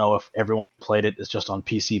don't know if everyone who played it is just on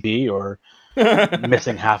PCB or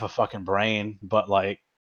missing half a fucking brain. But like,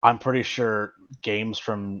 I'm pretty sure games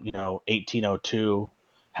from 1802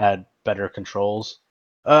 had better controls.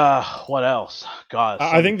 What else? God, so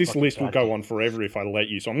I many think this fucking list will bad go games. on forever if I let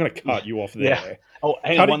you, so I'm going to cut you off Yeah. there. Oh,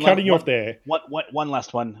 hang on, Cutting you off there. One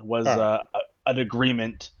last one was All right. an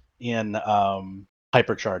agreement in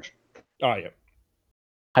Hypercharge. Oh, yeah.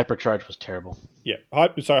 Hypercharge was terrible. Yeah.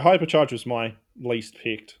 So Hypercharge was my least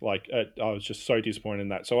picked. Like, I was just so disappointed in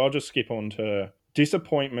that. So I'll just skip on to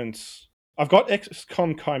disappointments. I've got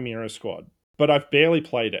XCOM Chimera Squad, but I've barely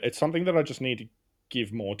played it. It's something that I just need to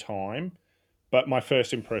give more time. But my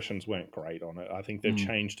first impressions weren't great on it. I think they've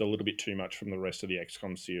changed a little bit too much from the rest of the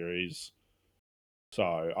XCOM series. So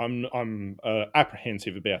I'm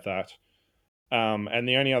apprehensive about that. And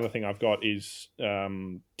the only other thing I've got is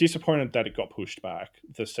disappointed that it got pushed back,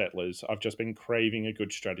 The Settlers. I've just been craving a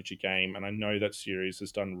good strategy game, and I know that series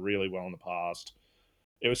has done really well in the past.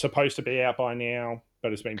 It was supposed to be out by now,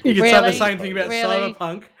 but it's been pushed You could back. say the Really? same thing about Really?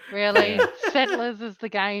 Cyberpunk. Really? Yeah. Settlers is the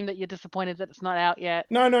game that you're disappointed that it's not out yet.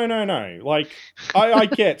 No. Like, I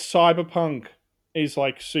get Cyberpunk is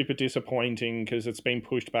like super disappointing because it's been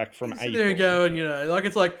pushed back from Sit April. there and go, and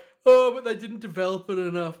it's like, oh, but they didn't develop it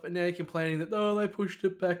enough, and now you're complaining that they pushed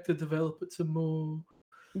it back to develop it some more.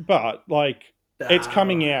 But like, it's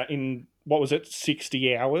coming out in what was it,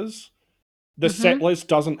 60 hours? The Mhm. Settlers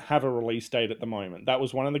doesn't have a release date at the moment. That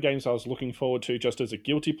was one of the games I was looking forward to just as a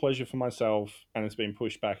guilty pleasure for myself, and it's been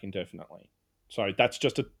pushed back indefinitely. So that's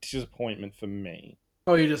just a disappointment for me.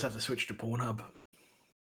 Oh, you just have to switch to Pornhub.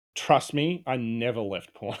 Trust me, I never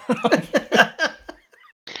left Pornhub.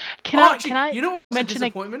 Can I You know what's a mention a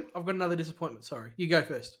disappointment? I've got another disappointment. Sorry, you go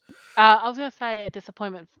first. I was going to say a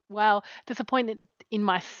disappointment. Well, disappointed in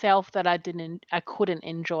myself that I couldn't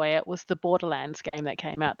enjoy it was the Borderlands game that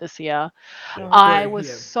came out this year. I Agree, was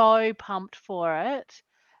yeah. so pumped for it,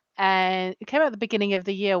 and it came out at the beginning of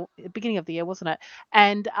the year. Beginning of the year, wasn't it?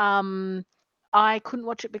 And I couldn't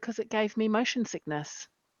watch it because it gave me motion sickness.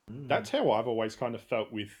 That's how I've always kind of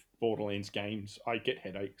felt with Borderlands games. I get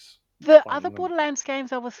headaches. The playing other them. Borderlands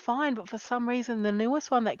games I was fine, but for some reason the newest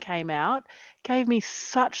one that came out gave me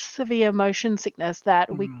such severe motion sickness that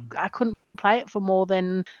I couldn't play it for more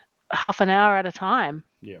than half an hour at a time.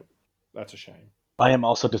 Yeah, that's a shame. I am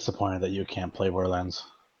also disappointed that you can't play Borderlands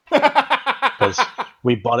because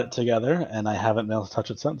we bought it together and I haven't been able to touch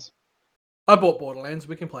it since. I bought Borderlands.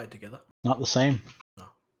 We can play it together. Not the same.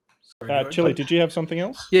 Sorry, Chili, did you have something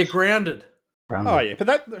else? Yeah, Grounded. Oh yeah, but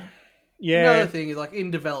that Another thing is like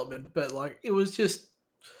in development, but like it was just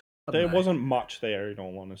there wasn't much there in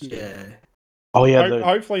all honesty. Yeah. Oh yeah.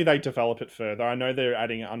 Hopefully they develop it further. I know they're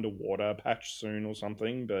adding an underwater patch soon or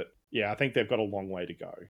something, but yeah, I think they've got a long way to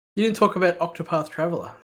go. You didn't talk about Octopath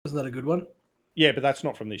Traveler. Wasn't that a good one? Yeah, but that's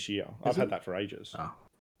not from this year. I've Is had it? that for ages. Oh.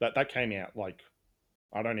 That came out like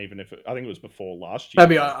I think it was before last year.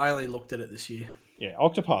 Maybe I only looked at it this year. Yeah,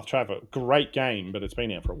 Octopath Traveler, great game, but it's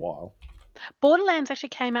been out for a while. Borderlands actually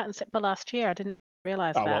came out in September last year. I didn't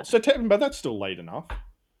realize that. Well, September, that's still late enough.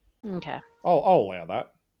 Okay. I'll allow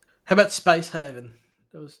that. How about Space Haven?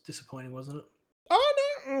 That was disappointing, wasn't it? Oh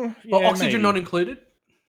no, Well, yeah, Oxygen maybe. not included.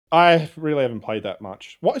 I really haven't played that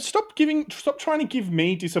much. What? Stop trying to give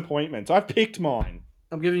me disappointments. I've picked mine.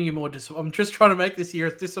 I'm giving you more I'm just trying to make this year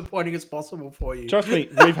as disappointing as possible for you. Trust me,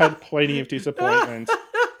 we've had plenty of disappointments.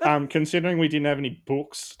 Considering we didn't have any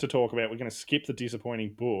books to talk about, we're going to skip the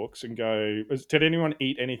disappointing books and go. Did anyone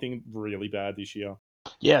eat anything really bad this year?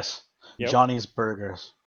 Yes. Yep. Johnny's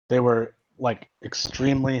Burgers. They were like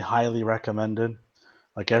extremely highly recommended.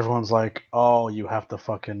 Like everyone's like, oh, you have to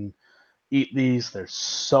fucking eat these. They're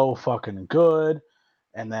so fucking good.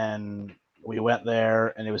 And then we went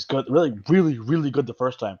there and it was good. Really, really, really good the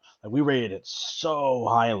first time. Like we rated it so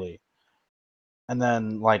highly. And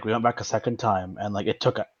then like we went back a second time and like it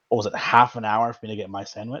took half an hour for me to get my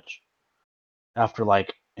sandwich. After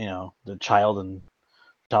like, the child and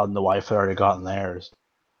the wife had already gotten theirs.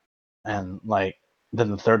 And like then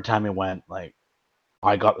the third time we went, like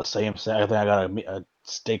I got the same. I think I got a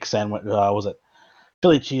steak sandwich. Was it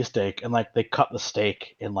Philly cheesesteak? And like they cut the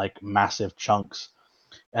steak in like massive chunks,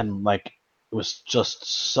 and like it was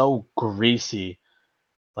just so greasy.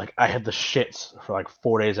 Like I had the shits for like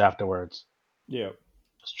 4 days afterwards. Yeah.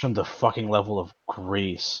 Just from the fucking level of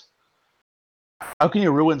grease. How can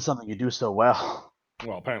you ruin something you do so well?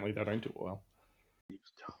 Well, apparently they don't do it well.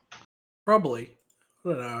 Probably. I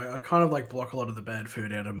don't know. I kind of like block a lot of the bad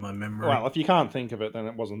food out of my memory. Well, if you can't think of it, then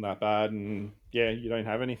it wasn't that bad, and yeah, you don't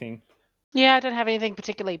have anything. Yeah, I don't have anything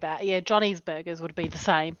particularly bad. Yeah, Johnny's Burgers would be the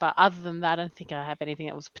same, but other than that, I don't think I have anything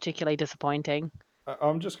that was particularly disappointing.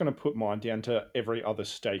 I'm just going to put mine down to every other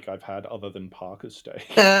steak I've had other than Parker's steak.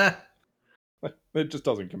 It just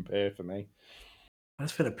doesn't compare for me. I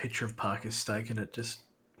just found a picture of Parker's steak and it just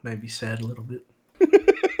made me sad a little bit.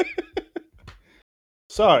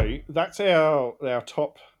 So that's our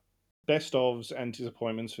top best ofs and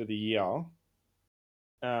disappointments for the year.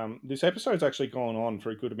 This episode's actually gone on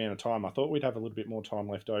for a good amount of time. I thought we'd have a little bit more time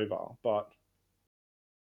left over, but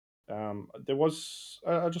there was.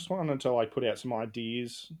 I just wanted to like put out some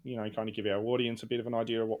ideas, kind of give our audience a bit of an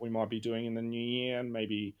idea of what we might be doing in the new year, and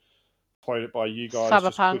maybe float it by you guys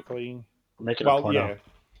just Cyberpunk. quickly. We're making a Well, porno. yeah.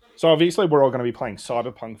 So obviously we're all going to be playing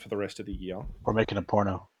Cyberpunk for the rest of the year. We're making a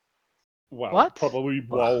porno. Well, What? probably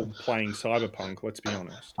while playing Cyberpunk, let's be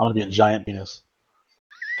honest. I'm gonna be a giant penis.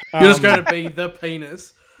 You're just going to be the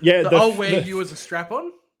penis. Yeah, I'll wear you as a strap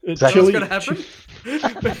on. Is that Chili, what's going to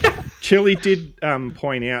happen? Chili did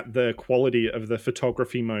point out the quality of the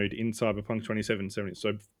photography mode in Cyberpunk 2077.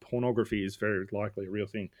 So pornography is very likely a real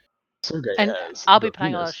thing. Sergey And has I'll be the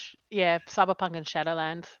playing a lot penis. of Cyberpunk and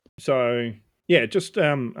Shadowlands. So yeah, just I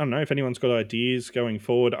don't know if anyone's got ideas going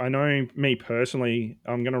forward. I know me personally,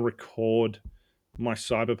 I'm going to record my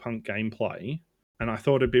Cyberpunk gameplay, and I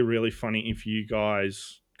thought it'd be really funny if you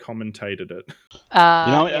guys commentated it.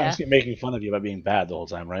 I'm Yeah. just making fun of you by being bad the whole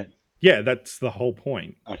time, right? Yeah, that's the whole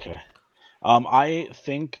point. Okay. I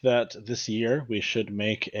think that this year we should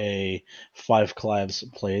make a Five Clives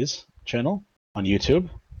Plays channel on YouTube,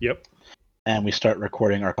 Yep. and we start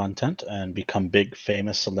recording our content and become big,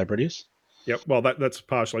 famous celebrities. Yep. Well, that's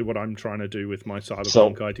partially what I'm trying to do with my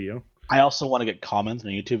Cyberpunk idea. I also want to get comments on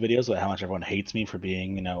YouTube videos about how much everyone hates me for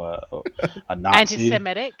being, a Nazi.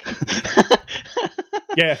 Anti-Semitic.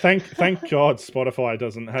 Yeah, thank God Spotify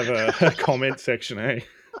doesn't have a comment section, eh?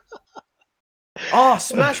 Oh,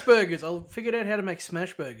 smash burgers! I figured out how to make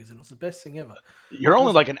smash burgers, and it was the best thing ever. You're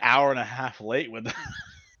only like an hour and a half late with that.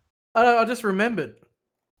 I just remembered.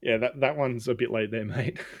 Yeah, that one's a bit late there,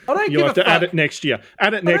 mate. I don't You'll give have a to add fuck. it next year.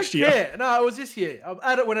 Add it next I year. don't care. No, it was this year. I'll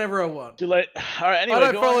add it whenever I want. Too late. All right. Anyway, I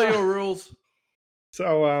don't going follow on. your rules.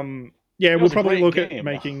 So yeah, It we'll was a probably great look game. at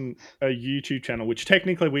making a YouTube channel, which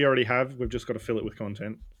technically we already have. We've just got to fill it with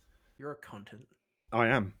content. You're a content. I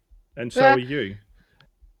am, and so Yeah. are you.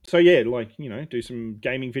 So yeah, do some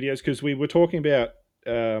gaming videos, because we were talking about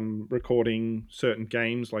recording certain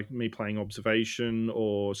games, like me playing Observation,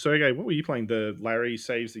 or Sergey, what were you playing? The Larry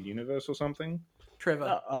Saves the Universe or something?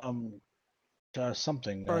 Trevor.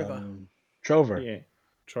 Something. Trover. Trover. Yeah,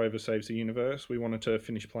 Trover Saves the Universe. We wanted to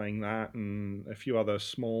finish playing that and a few other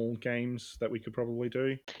small games that we could probably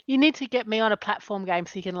do. You need to get me on a platform game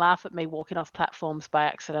so you can laugh at me walking off platforms by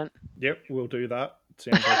accident. Yep, we'll do that.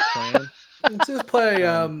 Sounds like a plan. Let's just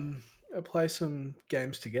play some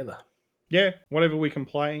games together. Yeah, whatever we can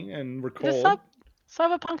play and record. Does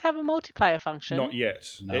Cyberpunk have a multiplayer function? Not yet.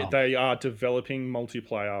 No. They are developing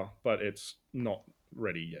multiplayer, but it's not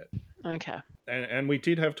ready yet. Okay. And we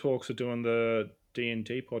did have talks of doing the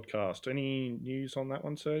D&D podcast. Any news on that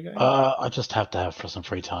one, Sergey? I just have to have for some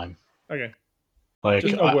free time. Okay. Like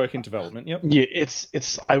Just a work in development. Yep. Yeah, it's.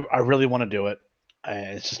 I really want to do it.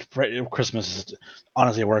 It's just Christmas is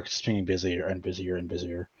honestly work just being busier and busier and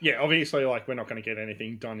busier. Yeah, obviously, we're not going to get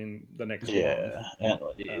anything done in the next Yeah, month.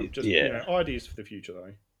 and, Just yeah. ideas for the future,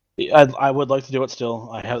 though. I would like to do it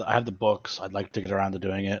still. I have the books. I'd like to get around to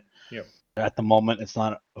doing it. Yep. At the moment, it's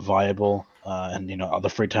not viable, and the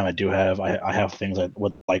free time I do have, I have things I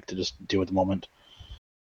would like to just do at the moment.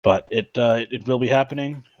 But it will be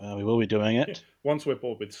happening. We will be doing it. Yeah. Once we're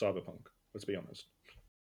bored with Cyberpunk, let's be honest.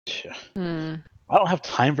 Yeah. I don't have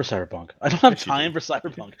time for Cyberpunk. I don't have Yes, you time do. for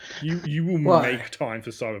Cyberpunk. You will Why? make time for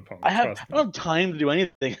Cyberpunk. I trust me. don't have time to do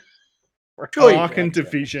anything. Sure you Ark and do.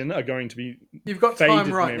 Division are going to be You've got faded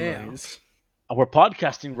time right memories. We're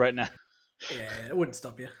podcasting right now. now. Yeah, it wouldn't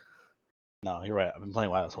stop you. No, you're right. I've been playing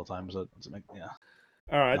WoW this whole time, so yeah.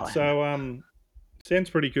 All right, No, so sounds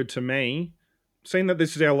pretty good to me. Seeing that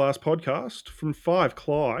this is our last podcast from Five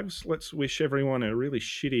Clives, let's wish everyone a really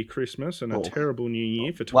shitty Christmas and a Oh. terrible New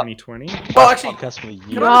Year for Well- 2020. Oh, actually, Podcast for the Can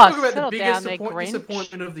year. I just talk about settle the down biggest there, Grinch.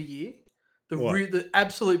 disappointment of the year? What? The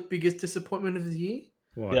absolute biggest disappointment of the year?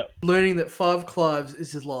 What? Yep. Learning that Five Clives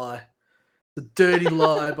is a lie. The dirty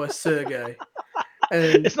lie by Sergey.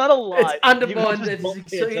 And It's not a lie. it's undermined, You guys just don't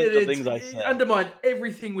pay attention to things I it's say. undermined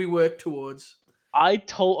everything we work towards.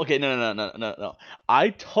 Okay, no. I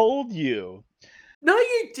told you. No,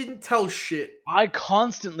 you didn't tell shit. I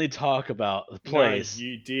constantly talk about the place. No,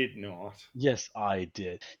 you did not. Yes, I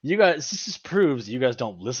did. You guys, this just proves you guys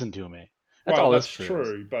don't listen to me. That's well, all that's this proves.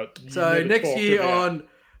 true, but you So never next talked year about- on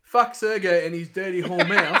Fuck Sergey and his dirty whole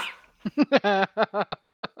mouth.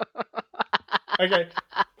 Okay,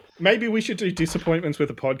 maybe we should do disappointments with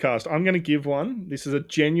the podcast. I'm going to give one. This is a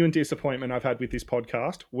genuine disappointment I've had with this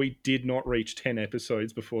podcast. We did not reach 10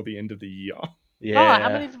 episodes before the end of the year. Yeah. Oh, how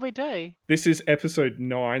many did we do? This is episode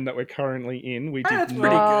 9 that we're currently in. We Hey, did that's not-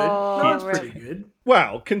 pretty Oh, good. No, it's right. pretty good.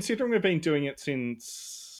 Well, considering we've been doing it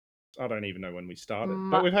since I don't even know when we started, but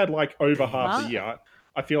Ma- we've had over half Ma- the year.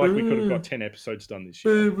 I feel like we could have got 10 episodes done this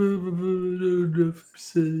year.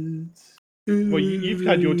 Well, you've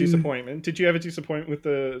had your disappointment. Did you have a disappointment with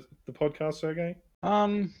the podcast, Sergey?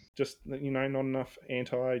 Just not enough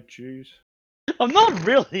anti-Jews. I'm not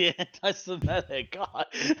really anti-Semitic. God.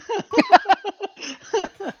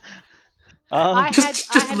 I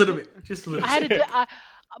Just had a little bit. Just a little I had bit.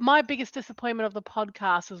 my biggest disappointment of the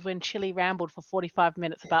podcast was when Chili rambled for 45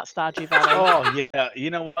 minutes about Stardew Valley. Oh yeah, you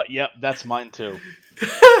know what? Yep, that's mine too.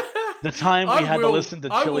 The time we had to listen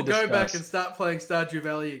to I Chili will go back discuss. and start playing Stardew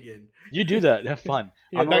Valley again. You do that. Have fun.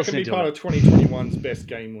 Yeah, I'm not that can be listening to part it. of 2021's best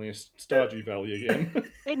game list. Stardew Valley again.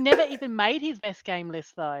 It never even made his best game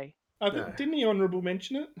list though. Didn't he honourable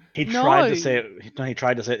mention it? He No. tried to say it. No, he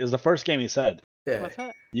tried to say it. It was the first game he said. Yeah. What's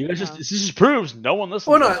that? You guys Oh. this just proves no one listens.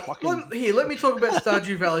 Well, to no. this fucking... Here, let me talk about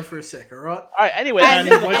Stardew Valley for a sec, all right? All right. Anyway, And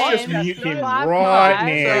let's just then mute him Five right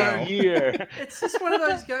Nights. now. Year. It's just one of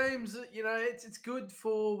those games that it's good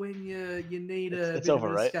for when you need a It's bit over,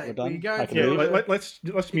 of an right? escape. We're done? When you're going I can Yeah, leave? through, let's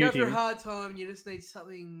you go mute through a him. hard time. You just need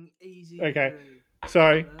something easy. Okay. To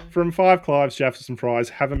So, from 5 Clives, Jefferson Fries,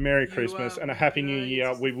 have a Merry You, Christmas and a Happy New it's Year.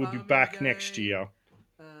 just We a will be farming back next game. year.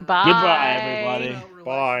 Bye. Goodbye, everybody. Develop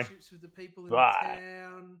Bye. relationships with the people in Bye.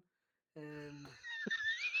 town, and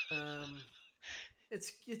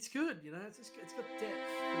it's good. It's got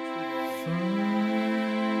depth.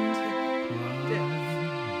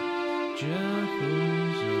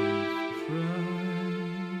 Jeffers and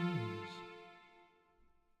fries.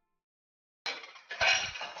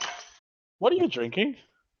 What are you drinking?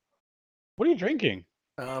 What are you drinking?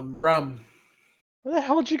 Rum. Where the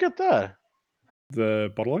hell did you get that?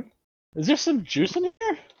 The bottle? Is there some juice in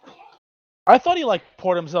here? I thought he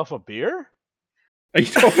poured himself a beer. Are you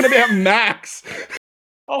talking about Max?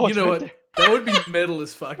 Oh, You it's know right what? there. That would be metal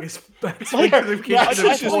as fuck. It's Like, yeah, Max I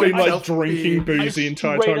has just thought- been myself drinking beer. booze the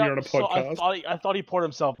entire Straight time you're on a up, so podcast. I thought he poured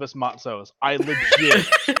himself this matzos. I legit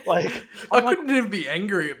I I'm like- couldn't even be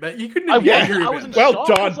angry at that. You couldn't I even be was- angry I about was in that. Well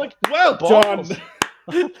shock. done. It's like, well balls.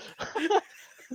 done.